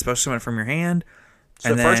and special summon it from your hand.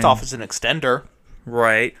 So and first off, it's an extender.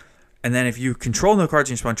 Right, and then if you control no cards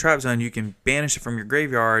in your spawn trap zone, you can banish it from your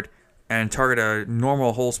graveyard and target a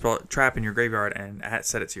normal whole spell trap in your graveyard and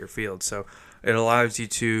set it to your field. So it allows you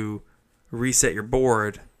to reset your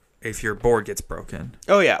board if your board gets broken.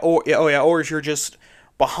 Or if you're just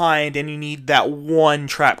behind and you need that one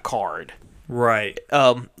trap card. Right.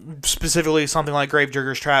 Specifically something like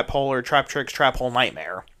Gravedigger's Trap Hole or Trap Tricks Trap Hole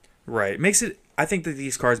Nightmare. Right. I think that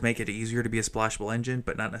these cards make it easier to be a splashable engine,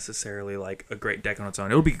 but not necessarily like a great deck on its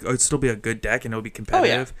own. It'll still be a good deck and it'll be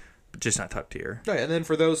competitive, but just not top tier. Oh, yeah. And then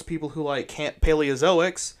for those people who like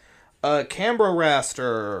Paleozoics,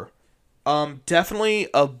 Cambraraster, definitely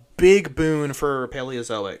a big boon for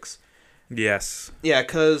Paleozoics. Yes. Yeah,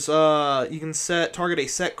 because you can target a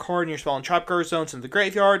set card in your spell and trap card zones into the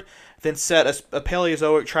graveyard, then set a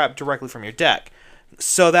Paleozoic trap directly from your deck.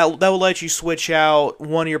 So that will let you switch out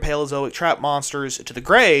one of your Paleozoic trap monsters to the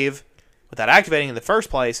grave without activating in the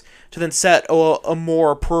first place, to then set a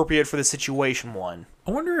more appropriate for the situation one.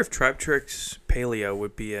 I wonder if Trap Tricks Paleo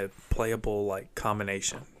would be a playable like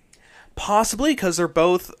combination. Possibly, because they're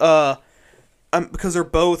both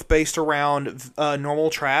based around normal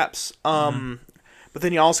traps. But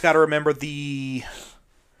then you also got to remember the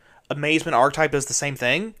Amazement archetype does the same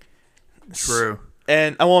thing. True.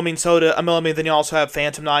 And then you also have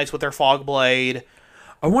Phantom Knights with their Fog Blade.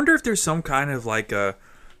 I wonder if there's some kind of like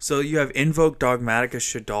so you have Invoke Dogmatica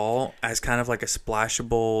Shaddoll as kind of like a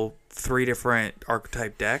splashable 3 different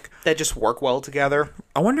archetype deck that just work well together.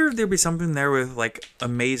 I wonder if there'd be something there with like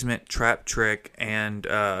Amazement, Trap Trick, and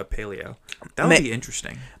Paleo. That would be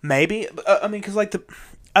interesting. Maybe.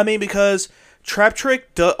 Because Trap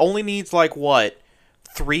Trick only needs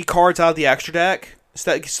 3 cards out of the extra deck.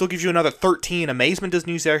 So that still gives you another 13. Amazement doesn't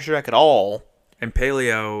use the extra deck at all. And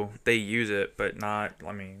Paleo, they use it, but not.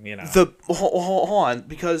 Hold on,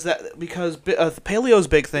 because Paleo's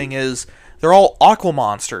big thing is they're all Aqua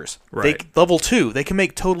monsters. Right. Level 2, they can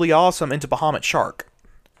make Totally Awesome into Bahamut Shark.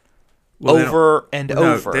 Over.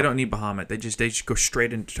 They don't need Bahamut. They just go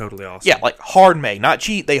straight into Totally Awesome. Yeah, like hard make, not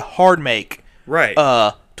cheat. They hard make. Right.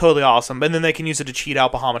 Totally Awesome, and then they can use it to cheat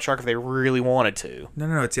out Bahamut Shark if they really wanted to.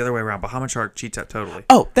 No, it's the other way around. Bahamut Shark cheats out Totally.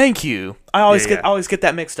 Oh, thank you. I always get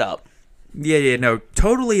that mixed up. No,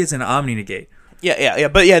 Totally is an Omni Negate. Yeah,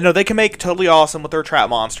 but they can make Totally Awesome with their trap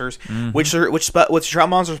monsters, which trap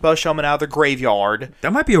monsters both summon out of their graveyard.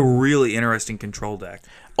 That might be a really interesting control deck.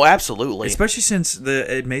 Oh, absolutely. Especially since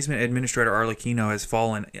the Amazement Administrator Arlecchino has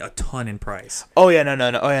fallen a ton in price. Oh yeah, no.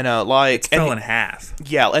 It fell in half.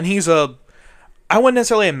 Yeah, and he's I wouldn't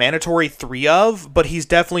necessarily a mandatory 3 of, but he's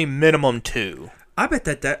definitely minimum 2. I bet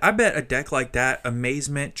a deck like that,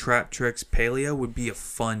 Amazement, Trap Tricks, Paleo, would be a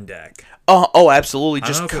fun deck. Oh, absolutely. I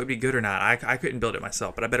don't know if it would be good or not. I couldn't build it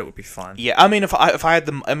myself, but I bet it would be fun. Yeah, if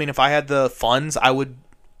I had the funds, I would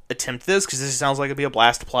attempt this because this sounds like it'd be a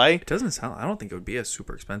blast to play. It doesn't sound. I don't think it would be a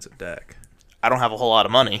super expensive deck. I don't have a whole lot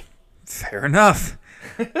of money. Fair enough.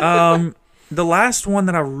 The last one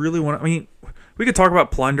that I really want. We could talk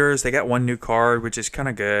about Plunders. They got one new card, which is kind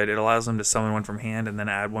of good. It allows them to summon one from hand and then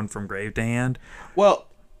add one from grave to hand. Well,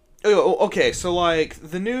 okay, so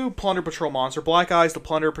the new Plunder Patrol monster, Black Eyes, the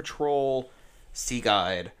Plunder Patrol Sea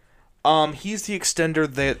Guide. He's the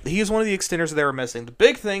extender he's one of the extenders that they were missing. The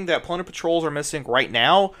big thing that Plunder Patrols are missing right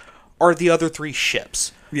now are the other 3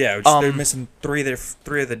 ships. Yeah, they're missing three of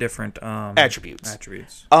the different attributes.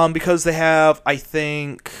 Because they have, I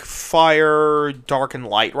think, Fire, Dark, and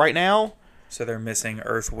Light right now. So they're missing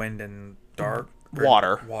Earth, Wind, and Dark?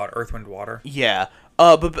 Water. Earth, Wind, Water. Yeah.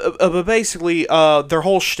 But basically, their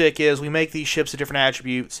whole shtick is we make these ships with different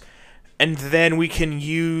attributes, and then we can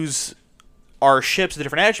use our ships with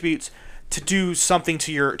different attributes to do something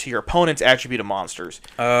to your opponent's attribute of monsters.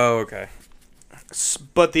 Oh, okay.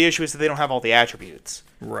 But the issue is that they don't have all the attributes.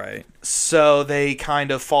 Right. So they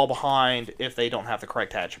kind of fall behind if they don't have the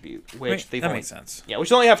correct attribute, which makes sense. Yeah, which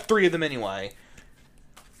they only have 3 of them anyway.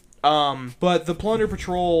 But the Plunder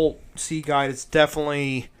Patrol Sea Guide is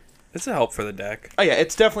definitely... It's a help for the deck. Oh yeah,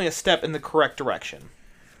 it's definitely a step in the correct direction.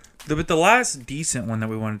 But the last decent one that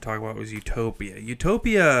we wanted to talk about was Utopia.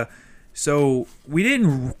 Utopia, so we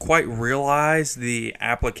didn't quite realize the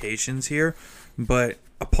applications here, but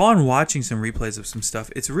upon watching some replays of some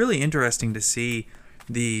stuff, it's really interesting to see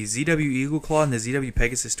the ZW Eagle Claw and the ZW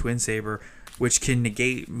Pegasus Twin Saber, which can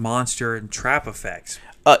negate monster and trap effects.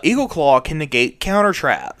 Eagle Claw can negate counter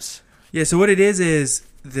traps. Yeah, so what it is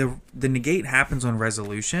the negate happens on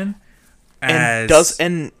resolution, and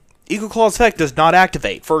Eagle Claw's effect does not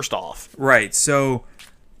activate. First off, right. So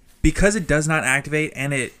because it does not activate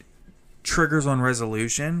and it triggers on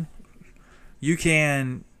resolution, you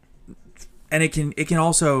can, and it can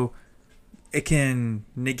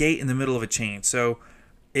negate in the middle of a chain. So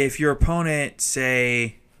if your opponent,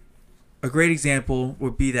 say, a great example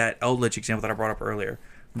would be that Eldritch example that I brought up earlier.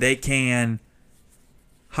 They can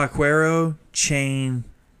Haquero chain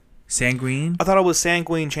Sanguine. I thought it was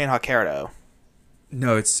Sanguine chain Haquero.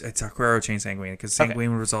 No, it's Haquero chain Sanguine, because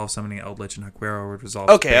Sanguine would resolve summoning Eldritch and Haquero would resolve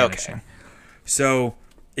banishing. Okay. So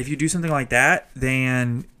if you do something like that,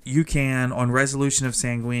 then you can, on resolution of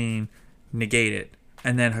Sanguine, negate it.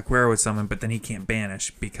 And then Haquero would summon, but then he can't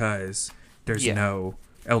banish because there's no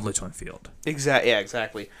Eldritch on field.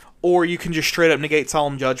 Exactly. Or you can just straight up negate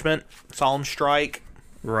Solemn Judgment, Solemn Strike.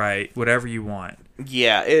 Right, whatever you want.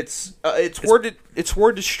 Yeah, it's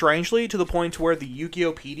worded strangely to the point where the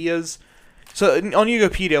Yu-Gi-Oh-pedias... So on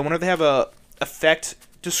Yu-Gi-Oh-pedia, whenever they have a effect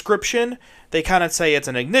description, they kind of say it's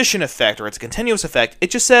an ignition effect or it's a continuous effect.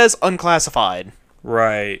 It just says unclassified.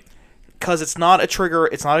 Right. Because it's not a trigger,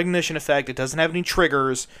 it's not an ignition effect, it doesn't have any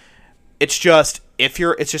triggers. It's just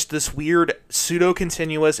this weird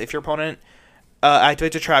pseudo-continuous. If your opponent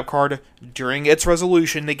activates a trap card during its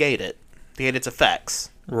resolution, negate its effects.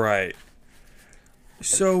 Right.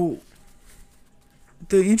 So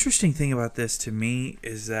the interesting thing about this to me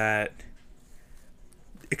is that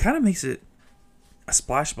it kind of makes it a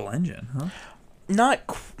splashable engine, huh?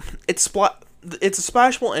 It's a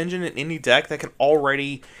splashable engine in any deck that can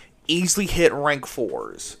already easily hit rank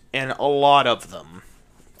 4s, and a lot of them.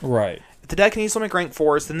 Right. If the deck can easily make rank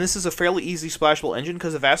 4s, then this is a fairly easy splashable engine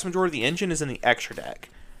because the vast majority of the engine is in the extra deck.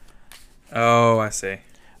 Oh, I see.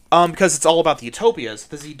 Because it's all about the Utopias.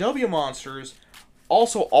 The ZW monsters,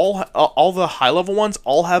 also all the high level ones,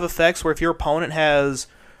 all have effects where if your opponent has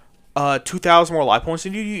 2,000 more life points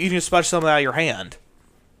than you can just splash some out of your hand.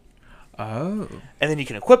 Oh. And then you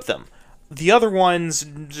can equip them. The other ones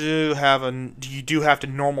you do have to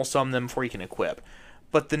normal summon them before you can equip.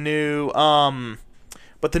 But the new I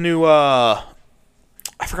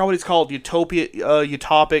forgot what it's called, Utopic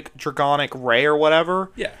Dragonic Ray or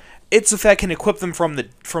whatever. Yeah. Its effect can equip them from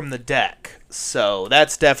the deck. So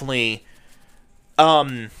that's definitely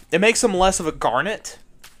it makes them less of a Garnet.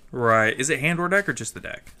 Right. Is it hand or deck or just the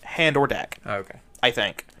deck? Hand or deck. Oh, okay. I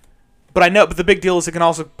think. But the big deal is it can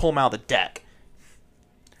also pull them out of the deck.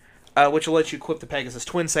 Which will let you equip the Pegasus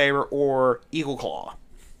Twin Saber or Eagle Claw.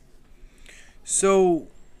 So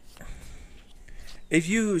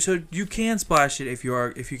you can splash it if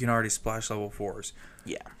you can already splash level 4s.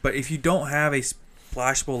 Yeah. But if you don't have a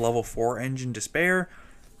splashable level 4 engine to spare,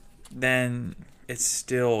 then it's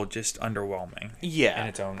still just underwhelming. Yeah. In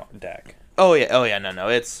its own deck. Oh yeah, no.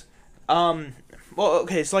 It's well,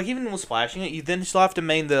 okay, so like even with splashing it, you then still have to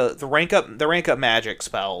main the rank up magic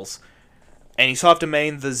spells. And you still have to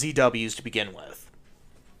main the ZWs to begin with.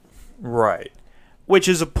 Right. Which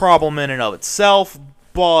is a problem in and of itself,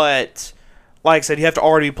 but like I said, you have to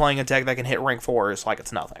already be playing a deck that can hit rank 4s like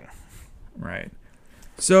it's nothing. Right.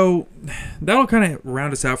 So that'll kind of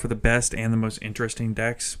round us out for the best and the most interesting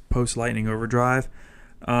decks post Lightning Overdrive.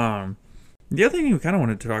 The other thing we kind of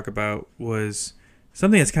wanted to talk about was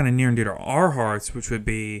something that's kind of near and dear to our hearts, which would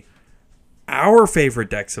be our favorite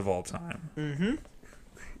decks of all time.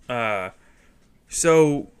 Mm-hmm.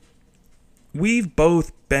 So we've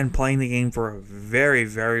both been playing the game for a very,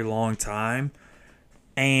 very long time,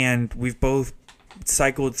 and we've both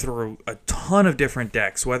cycled through a ton of different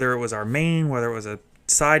decks, whether it was our main, whether it was a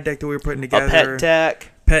side deck that we were putting together, a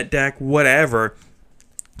pet deck, whatever.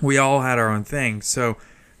 We all had our own thing. So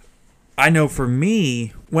I know for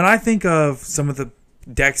me, when I think of some of the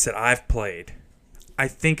decks that I've played, I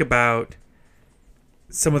think about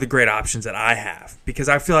some of the great options that I have, because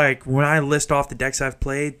I feel like when I list off the decks I've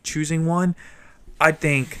played, choosing one, I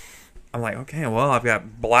think I'm like, okay, well, I've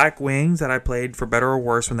got Black Wings that I played for better or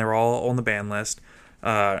worse when they were all on the ban list.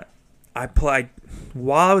 While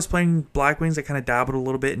I was playing Black Wings, I kind of dabbled a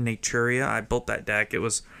little bit in Naturia. I built that deck. It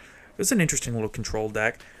was an interesting little control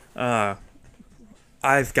deck.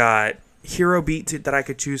 I've got Hero Beat that I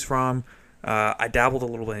could choose from. I dabbled a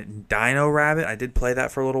little bit in Dino Rabbit. I did play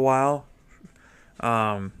that for a little while.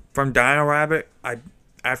 From Dino Rabbit,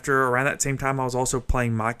 after around that same time, I was also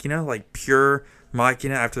playing Machina, like pure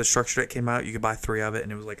Machina. After the structure deck came out, you could buy 3 of it,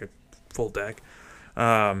 and it was like a full deck.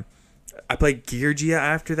 I played Geargia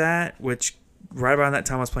after that, which right around that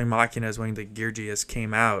time I was playing Machina is when the Geargias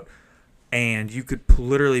came out, and you could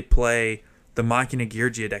literally play the Machina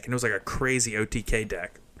Geargia deck, and it was like a crazy OTK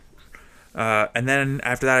deck. And then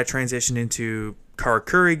after that, I transitioned into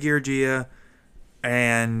Karakuri Geargia,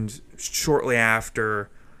 and shortly after,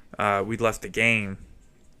 we left the game.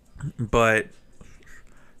 But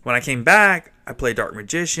when I came back, I played Dark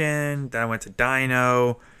Magician, then I went to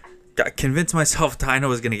Dino, got convinced myself Dino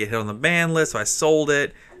was going to get hit on the ban list, so I sold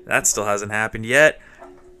it. That still hasn't happened yet.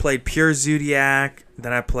 Played Pure Zodiac,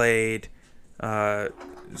 then I played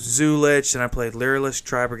Zulich, then I played Lyrillist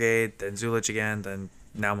Tri Brigade, then Zulich again, then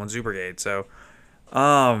now I'm on Zoo Brigade. So,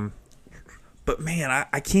 but man,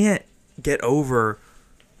 I can't get over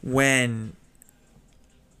when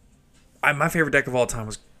my favorite deck of all time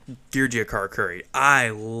was Geargia Karakuri. I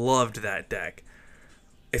loved that deck.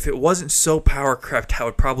 If it wasn't so power crept, I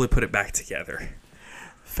would probably put it back together.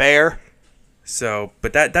 Fair. So,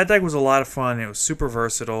 but that deck was a lot of fun. It was super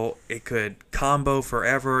versatile. It could combo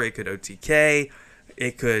forever. It could OTK.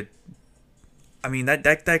 It could... I mean, that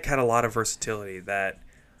deck had a lot of versatility that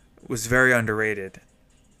was very underrated.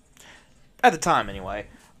 At the time, anyway.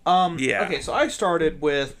 Yeah. Okay, so I started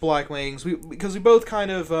with Black Wings because we both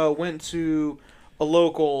kind of went to a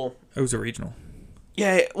local... It was a regional.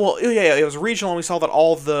 Yeah, it was a regional, and we saw that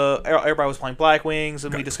everybody was playing Black Wings,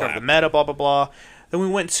 and we discovered the meta, blah, blah, blah. Then we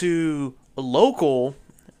went to a local,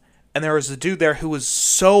 and there was a dude there who was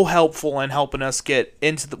so helpful in helping us get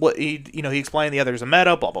into he explained the other's a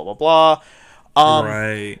meta, blah, blah, blah, blah.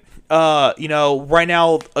 Right. Right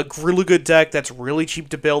now, a really good deck that's really cheap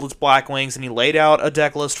to build is Black Wings, and he laid out a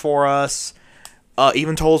deck list for us.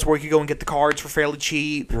 Even told us where we could go and get the cards for fairly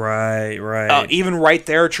cheap. Right. Even right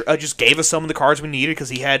there, just gave us some of the cards we needed because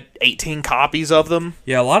he had 18 copies of them.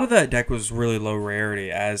 Yeah, a lot of that deck was really low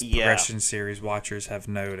rarity, as Progression Series watchers have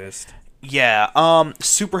noticed. Yeah,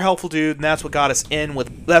 super helpful dude, and that's what got us in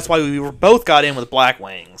with... That's why we both got in with Black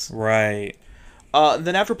Wings. Right.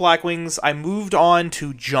 Then after Black Wings, I moved on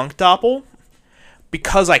to Junk Doppel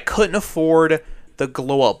because I couldn't afford the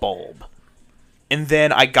glow-up bulb. And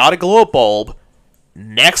then I got a glow-up bulb. The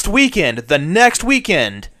next weekend,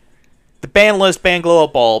 the ban list banned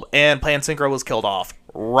glow-up bulb, and Plan Synchro was killed off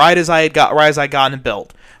right as I got and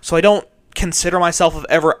built. So I don't consider myself of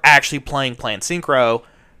ever actually playing Plan Synchro,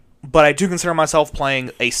 but I do consider myself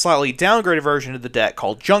playing a slightly downgraded version of the deck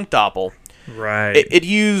called Junk Doppel. Right. It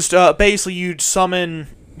used basically you'd summon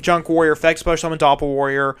Junk Warrior, effect special summon Doppel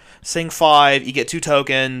Warrior, sing 5, you get 2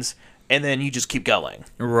 tokens, and then you just keep going.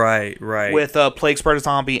 Right. With Plague Spreader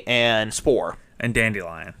Zombie and Spore. And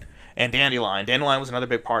Dandelion. Dandelion was another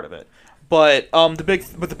big part of it. But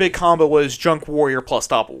the big combo was Junk Warrior plus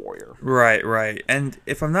Doppel Warrior. Right. And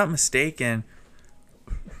if I'm not mistaken,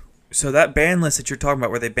 so that ban list that you're talking about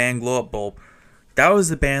where they banned Glow Up Bulb, that was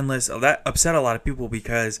the ban list that upset a lot of people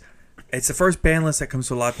because it's the first ban list that comes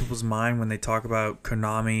to a lot of people's mind when they talk about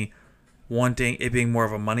Konami wanting it being more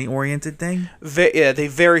of a money-oriented thing. They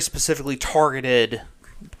very specifically targeted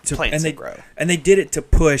Plan Synchro. And they did it to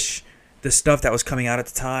push the stuff that was coming out at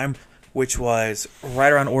the time, which was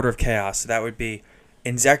right around Order of Chaos. So that would be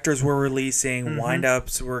Inzectors were releasing,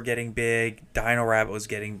 Wind-Ups were getting big, Dino Rabbit was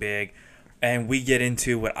getting big, and we get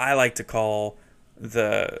into what I like to call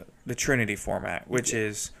the Trinity format, which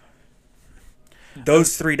is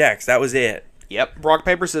those 3 decks. That was it. Yep, rock,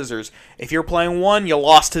 paper, scissors. If you're playing one, you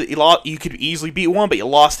could easily beat one, but you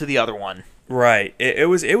lost to the other one. Right. It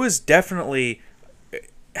was definitely...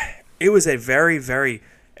 It was a very, very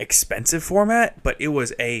expensive format, but it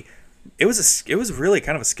was really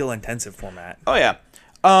kind of a skill-intensive format. Oh, yeah.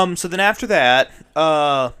 So then after that,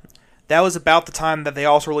 that was about the time that they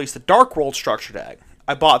also released the Dark World structure deck.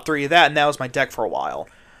 I bought 3 of that, and that was my deck for a while.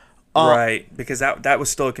 Right, because that was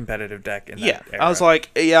still a competitive deck in that era. I was like,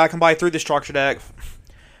 I can buy 3 of the structure deck.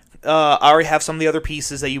 I already have some of the other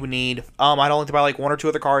pieces that you would need. I'd only have to buy like 1 or 2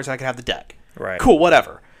 other cards, and I could have the deck. Right. Cool,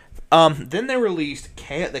 whatever. Then they released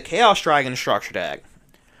the Chaos Dragon structure deck.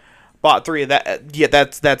 Bought 3 of that. Yeah,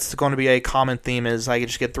 that's going to be a common theme. Is I could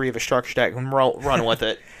just get 3 of a structure deck and run with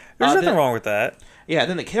it. There's nothing wrong with that. Yeah,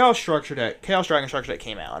 then the Chaos Dragon structure deck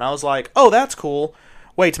came out, and I was like, oh, that's cool.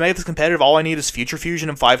 Wait, to make this competitive, all I need is Future Fusion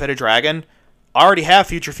and 5-Headed Dragon? I already have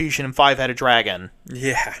Future Fusion and 5-Headed Dragon.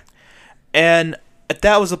 Yeah. And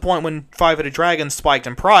that was the point when 5-Headed Dragon spiked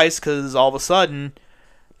in price, because all of a sudden,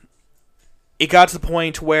 it got to the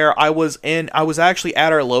point where I was actually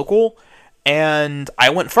at our local, and I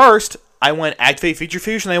went first. I went activate Future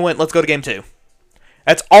Fusion, and they went, let's go to game 2.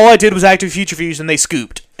 That's all I did was activate Future Fusion, and they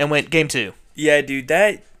scooped and went game 2. Yeah, dude,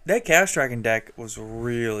 that Chaos Dragon deck was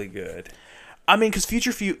really good. I mean, because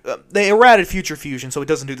they errated Future Fusion, so it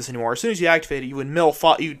doesn't do this anymore. As soon as you activate it, you would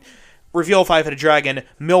you'd reveal 5-Headed Dragon,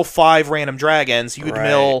 mill 5 random dragons. You would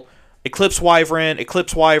mill Eclipse Wyvern,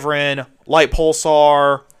 Light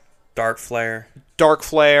Pulsar, Dark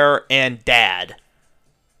Flare, and Dad.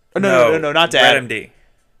 No, not Dad. Red MD.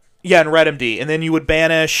 Yeah, and Red MD. And then you would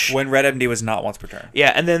banish... When Red MD was not once per turn.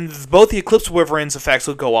 Yeah, and then both the Eclipse Wyvern's effects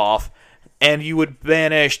would go off, and you would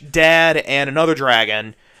banish Dad and another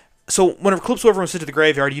dragon. So when Eclipse Wyvern was sent to the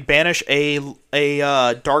graveyard, you'd banish a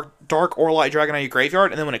dark or light dragon out of your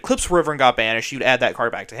graveyard, and then when Eclipse Wyvern got banished, you'd add that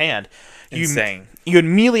card back to hand. Insane. You would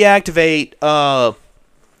immediately activate Light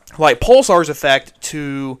Pulsar's effect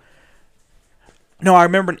to... No, I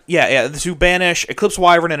remember... Yeah, to banish Eclipse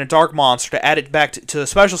Wyvern and a Dark Monster to add it back to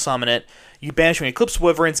special summon it. You banish when Eclipse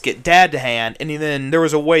Wyverns, get Dad to hand, and then there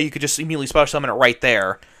was a way you could just immediately special summon it right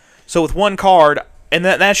there. So with one card, and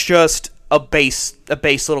that's just a base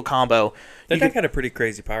little combo. That deck had a pretty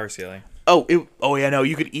crazy power ceiling. You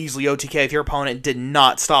could easily OTK if your opponent did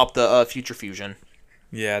not stop the Future Fusion.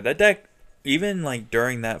 Yeah, that deck, even like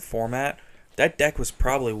during that format, that deck was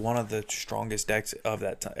probably one of the strongest decks of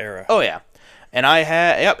that era. Oh yeah. And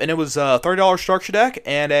and it was a $30 structure deck,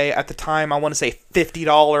 and at the time, I want to say $50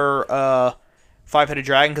 5-Headed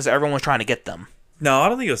Dragon, because everyone was trying to get them. No, I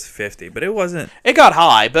don't think it was 50, but it wasn't... It got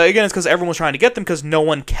high, but again, it's because everyone was trying to get them, because no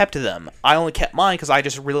one kept them. I only kept mine, because I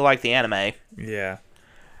just really liked the anime. Yeah.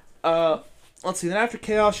 Let's see, then after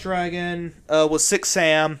Chaos Dragon was 6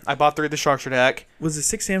 Sam. I bought 3 of the structure deck. Was the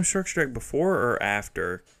 6 Sam structure deck before or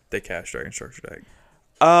after the Chaos Dragon structure deck?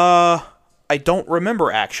 I don't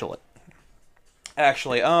remember, actually.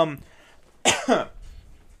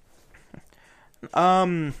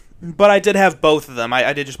 But I did have both of them.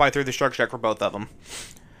 I did just buy 3 of the structure deck for both of them.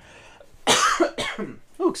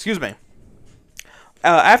 Oh, excuse me.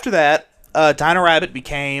 After that, Dino Rabbit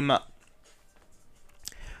became,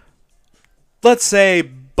 let's say,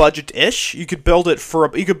 budget-ish. You could build it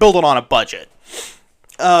on a budget.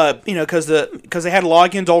 Because they had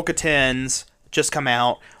Login Dolka 10s just come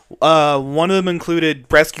out. One of them included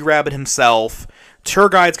Rescue Rabbit himself. Tour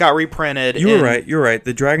Guides got reprinted. You're right.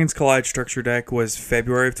 The Dragons Collide structure deck was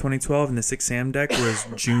February of 2012, and the 6 Sam deck was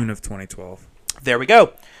June of 2012. There we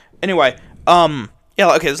go. Anyway,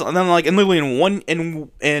 okay. So then,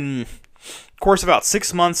 in course of about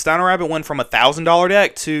 6 months, Dino Rabbit went from $1,000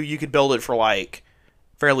 deck to you could build it for like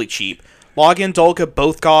fairly cheap. Login, Dolka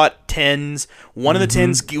both got 10s. One of the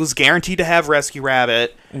 10s was guaranteed to have Rescue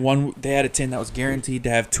Rabbit. They had a 10 that was guaranteed to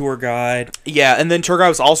have Tour Guide. Yeah, and then Tour Guide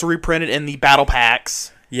was also reprinted in the battle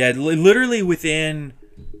packs. Yeah, literally within,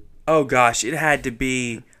 it had to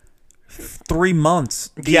be 3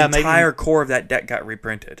 months. The entire core of that deck got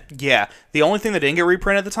reprinted. Yeah, the only thing that didn't get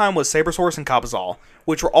reprinted at the time was Sabersaurus and Kabazal,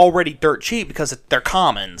 which were already dirt cheap because they're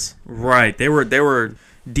commons. Right, they were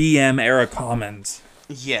DM era commons.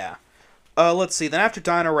 Yeah. Let's see. Then after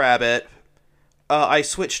Dino Rabbit, I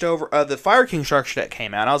switched over. The Fire King structure deck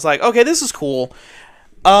came out. I was like, okay, this is cool.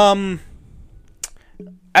 At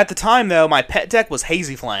the time, though, my pet deck was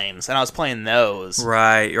Hazy Flames, and I was playing those.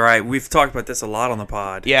 Right. We've talked about this a lot on the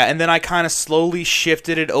pod. Yeah, and then I kind of slowly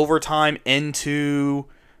shifted it over time into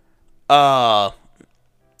Fire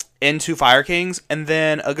Kings, and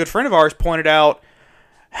then a good friend of ours pointed out,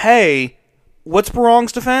 hey, what's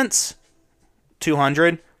Barong's defense?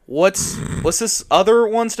 200. What's this other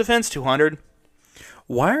one's defense? 200.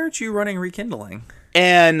 Why aren't you running Rekindling?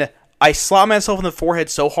 And I slapped myself in the forehead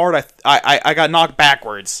so hard I got knocked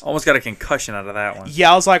backwards. Almost got a concussion out of that one.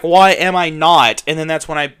 Yeah, I was like, why am I not? And then that's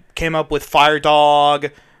when I came up with Fire Dog,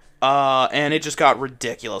 and it just got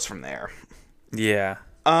ridiculous from there. Yeah.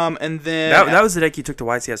 And then that was the deck you took to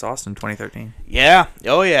YCS Austin 2013. Yeah.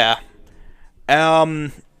 Oh yeah.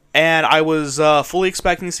 And I was fully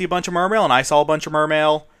expecting to see a bunch of Mermail, and I saw a bunch of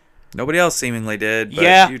Mermail. Nobody else seemingly did. But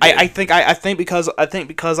yeah, you did. I think because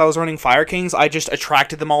I was running Fire Kings, I just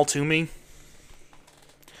attracted them all to me.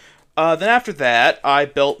 Then after that, I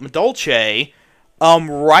built Madolche,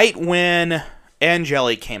 right when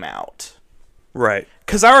Angeli came out. Right.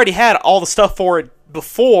 Because I already had all the stuff for it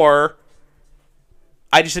before.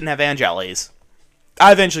 I just didn't have Angelis.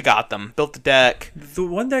 I eventually got them. Built the deck. The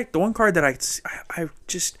one card that I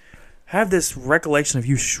just have this recollection of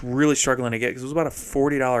you really struggling to get, because it was about a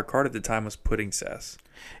 $40 card at the time, was Pudding Cess.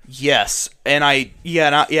 Yes, and I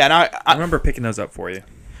remember picking those up for you.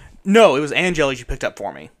 No, it was Angeles you picked up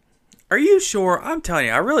for me. Are you sure? I'm telling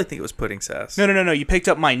you, I really think it was Pudding Cess. No. You picked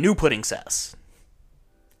up my new Pudding Cess.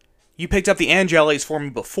 You picked up the Angeles for me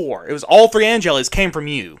before. It was all 3 Angeles came from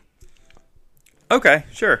you. Okay,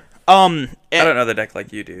 sure. I don't know the deck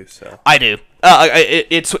like you do, so I do.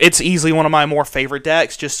 It's easily one of my more favorite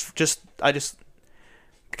decks. Just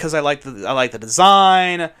because I like the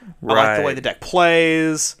design. Right. I like the way the deck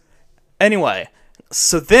plays. Anyway,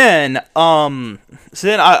 so then I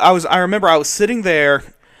remember I was sitting there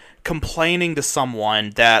complaining to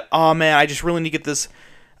someone that, oh man, I just really need to get this.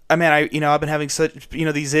 I mean, I've been having such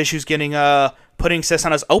these issues getting Pudding Cess,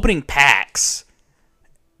 and I was opening packs,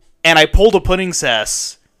 and I pulled a Pudding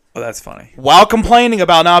Cess. Oh, that's funny. While complaining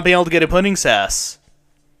about not being able to get a Pudding Cess.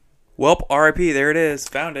 Welp, RIP, there it is.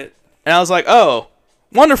 Found it. And I was like, oh,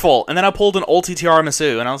 wonderful. And then I pulled an Ulti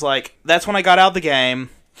Tiramisu, and I was like, that's when I got out of the game,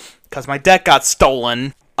 because my deck got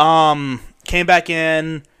stolen. Came back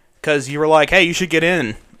in, because you were like, hey, you should get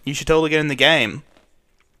in. You should totally get in the game.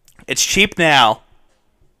 It's cheap now.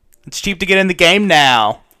 It's cheap to get in the game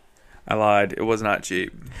now. I lied. It was not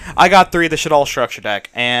cheap. I got 3 of the Shaddoll Structure deck,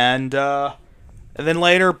 and then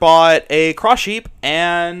later bought a Cross Sheep,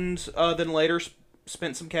 and then later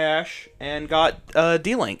spent some cash and got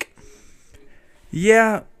D-Link.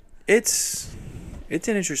 Yeah, it's an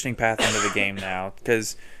interesting path into the game now,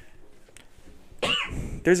 because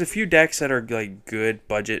there's a few decks that are like good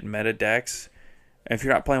budget meta decks, and if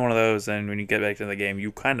you're not playing one of those, then when you get back to the game,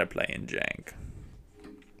 you kind of play in jank.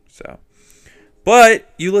 So,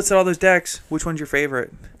 but you listed all those decks. Which one's your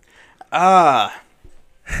favorite?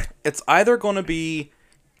 It's either going to be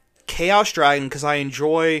Chaos Dragon, because I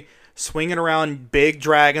enjoy swinging around big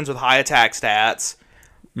dragons with high attack stats.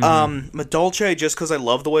 Madolche, just because I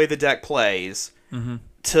love the way the deck plays.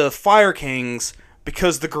 To Fire Kings,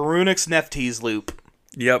 because the Garunix Nephtes loop.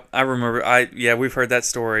 Yep, I remember. We've heard that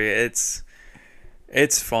story. It's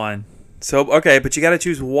fun. So, okay, but you got to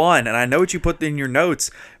choose one, and I know what you put in your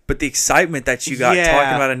notes, but the excitement that you got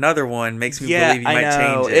talking about another one makes me believe you might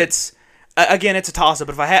change it. It's again, it's a toss-up,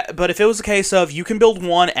 but if it was a case of you can build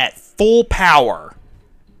one at full power,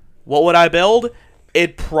 what would I build?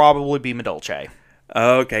 It'd probably be Madolche.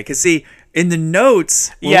 Okay, because see, in the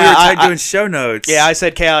notes, when we were doing show notes... Yeah, I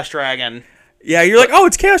said Chaos Dragon. Yeah, you're like, oh,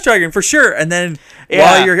 it's Chaos Dragon, for sure. And then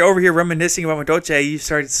while you're over here reminiscing about Madolche, you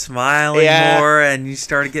started smiling more, and you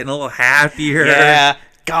started getting a little happier. Yeah,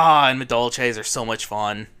 God, Madolches are so much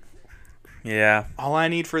fun. Yeah. All I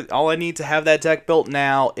need to have that deck built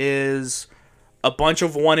now is a bunch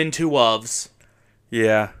of 1 and 2 ofs.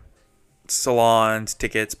 Yeah. Salons,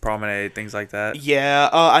 tickets, promenade, things like that. Yeah,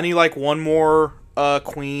 I need like one more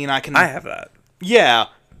queen. I have that. Yeah,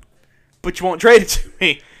 but you won't trade it to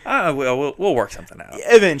me. We'll work something out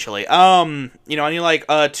eventually. I need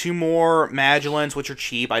like 2 more Magellans, which are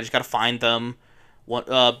cheap. I just gotta find them.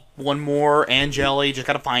 One more Angeli, just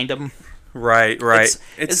gotta find them. Right.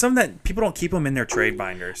 It's something that people don't keep them in their trade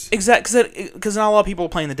binders. Exactly, because not a lot of people are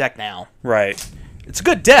playing the deck now. Right. It's a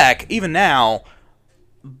good deck even now,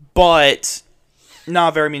 but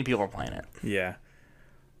not very many people are playing it. Yeah.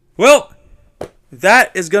 Well,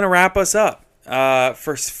 that is gonna wrap us up.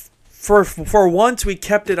 For once, we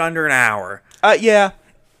kept it under an hour. Yeah.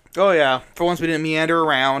 Oh, yeah. For once, we didn't meander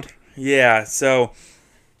around. Yeah, so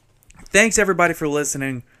thanks, everybody, for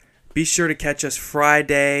listening. Be sure to catch us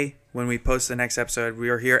Friday when we post the next episode. We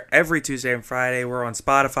are here every Tuesday and Friday. We're on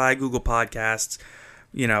Spotify, Google Podcasts.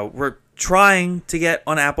 We're trying to get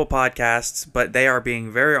on Apple Podcasts, but they are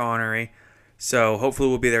being very ornery. So hopefully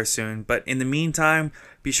we'll be there soon. But in the meantime,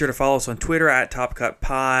 be sure to follow us on Twitter at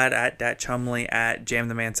TopCutPod, at DatChumley, at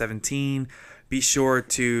JamTheMan17. Be sure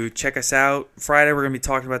to check us out. Friday, we're going to be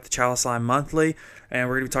talking about the Chalice Line Monthly, and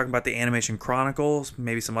we're going to be talking about the Animation Chronicles,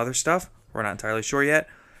 maybe some other stuff. We're not entirely sure yet.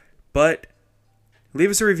 But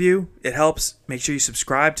leave us a review. It helps. Make sure you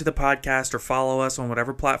subscribe to the podcast or follow us on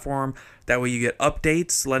whatever platform. That way you get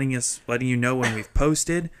updates, letting you know when we've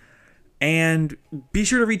posted. And be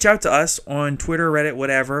sure to reach out to us on Twitter, Reddit,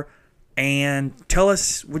 whatever, and tell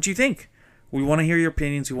us what you think. We want to hear your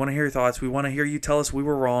opinions. We want to hear your thoughts. We want to hear you tell us we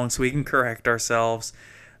were wrong so we can correct ourselves.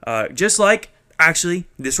 Actually,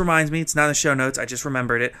 this reminds me, it's not in the show notes. I just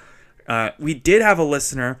remembered it. We did have a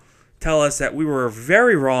listener tell us that we were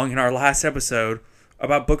very wrong in our last episode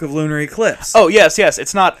about Book of Lunar Eclipse. Oh, yes.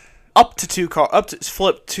 It's not up to 2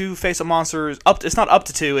 flip 2 face-up monsters. It's not up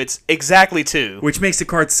to 2. It's exactly 2. Which makes the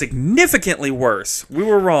card significantly worse. We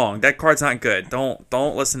were wrong. That card's not good. Don't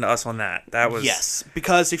listen to us on that. That was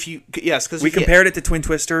because we compared it to Twin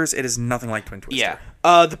Twisters. It is nothing like Twin Twister.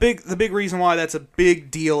 Yeah. The big reason why that's a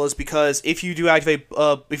big deal is because if you do activate,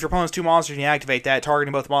 if your opponent's 2 monsters and you activate that,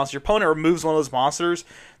 targeting both monsters, your opponent removes one of those monsters,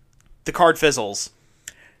 the card fizzles.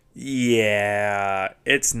 Yeah,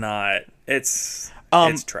 it's not. It's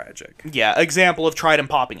tragic. Yeah, example of Trident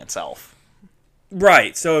popping itself.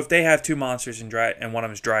 Right. So if they have 2 monsters and one of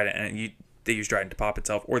them is Trident, and they use Trident to pop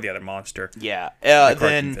itself or the other monster,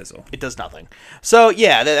 then it does nothing. So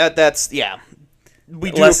yeah, that's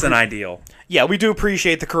we do less than ideal. Yeah, we do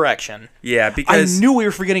appreciate the correction. Yeah, because I knew we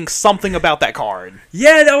were forgetting something about that card.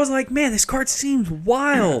 Yeah, that was like, man, this card seems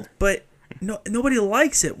wild, but nobody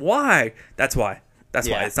likes it. Why? That's why. That's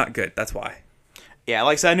why it's not good. That's why. Yeah,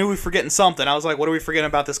 like I said, I knew we were forgetting something. I was like, what are we forgetting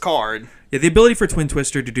about this card? Yeah, the ability for Twin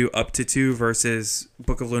Twister to do up to 2 versus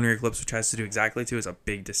Book of Lunar Eclipse, which has to do exactly 2, is a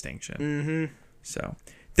big distinction. Mm-hmm. So,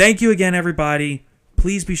 thank you again, everybody.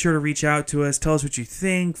 Please be sure to reach out to us. Tell us what you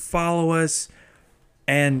think. Follow us.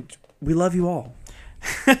 And we love you all.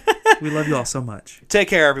 We love you all so much. Take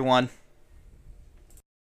care, everyone.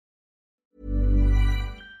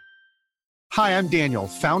 Hi, I'm Daniel,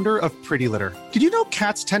 founder of Pretty Litter. Did you know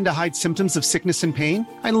cats tend to hide symptoms of sickness and pain?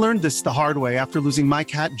 I learned this the hard way after losing my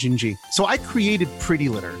cat, Gingy. So I created Pretty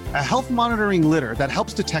Litter, a health monitoring litter that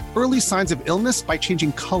helps detect early signs of illness by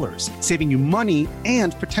changing colors, saving you money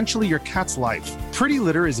and potentially your cat's life. Pretty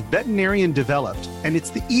Litter is veterinarian developed, and it's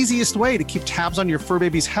the easiest way to keep tabs on your fur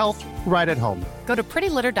baby's health right at home. Go to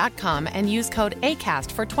prettylitter.com and use code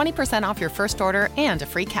ACAST for 20% off your first order and a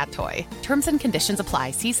free cat toy. Terms and conditions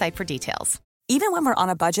apply. See site for details. Even when we're on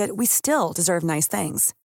a budget, we still deserve nice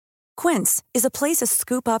things. Quince is a place to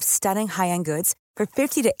scoop up stunning high-end goods for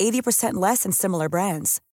 50 to 80% less than similar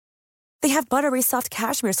brands. They have buttery soft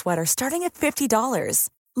cashmere sweaters starting at $50,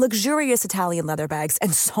 luxurious Italian leather bags,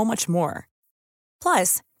 and so much more.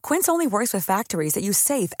 Plus, Quince only works with factories that use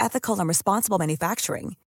safe, ethical, and responsible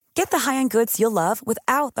manufacturing. Get the high-end goods you'll love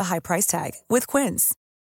without the high price tag with Quince.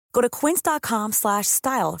 Go to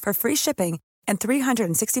quince.com/style for free shipping and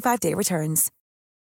 365-day returns.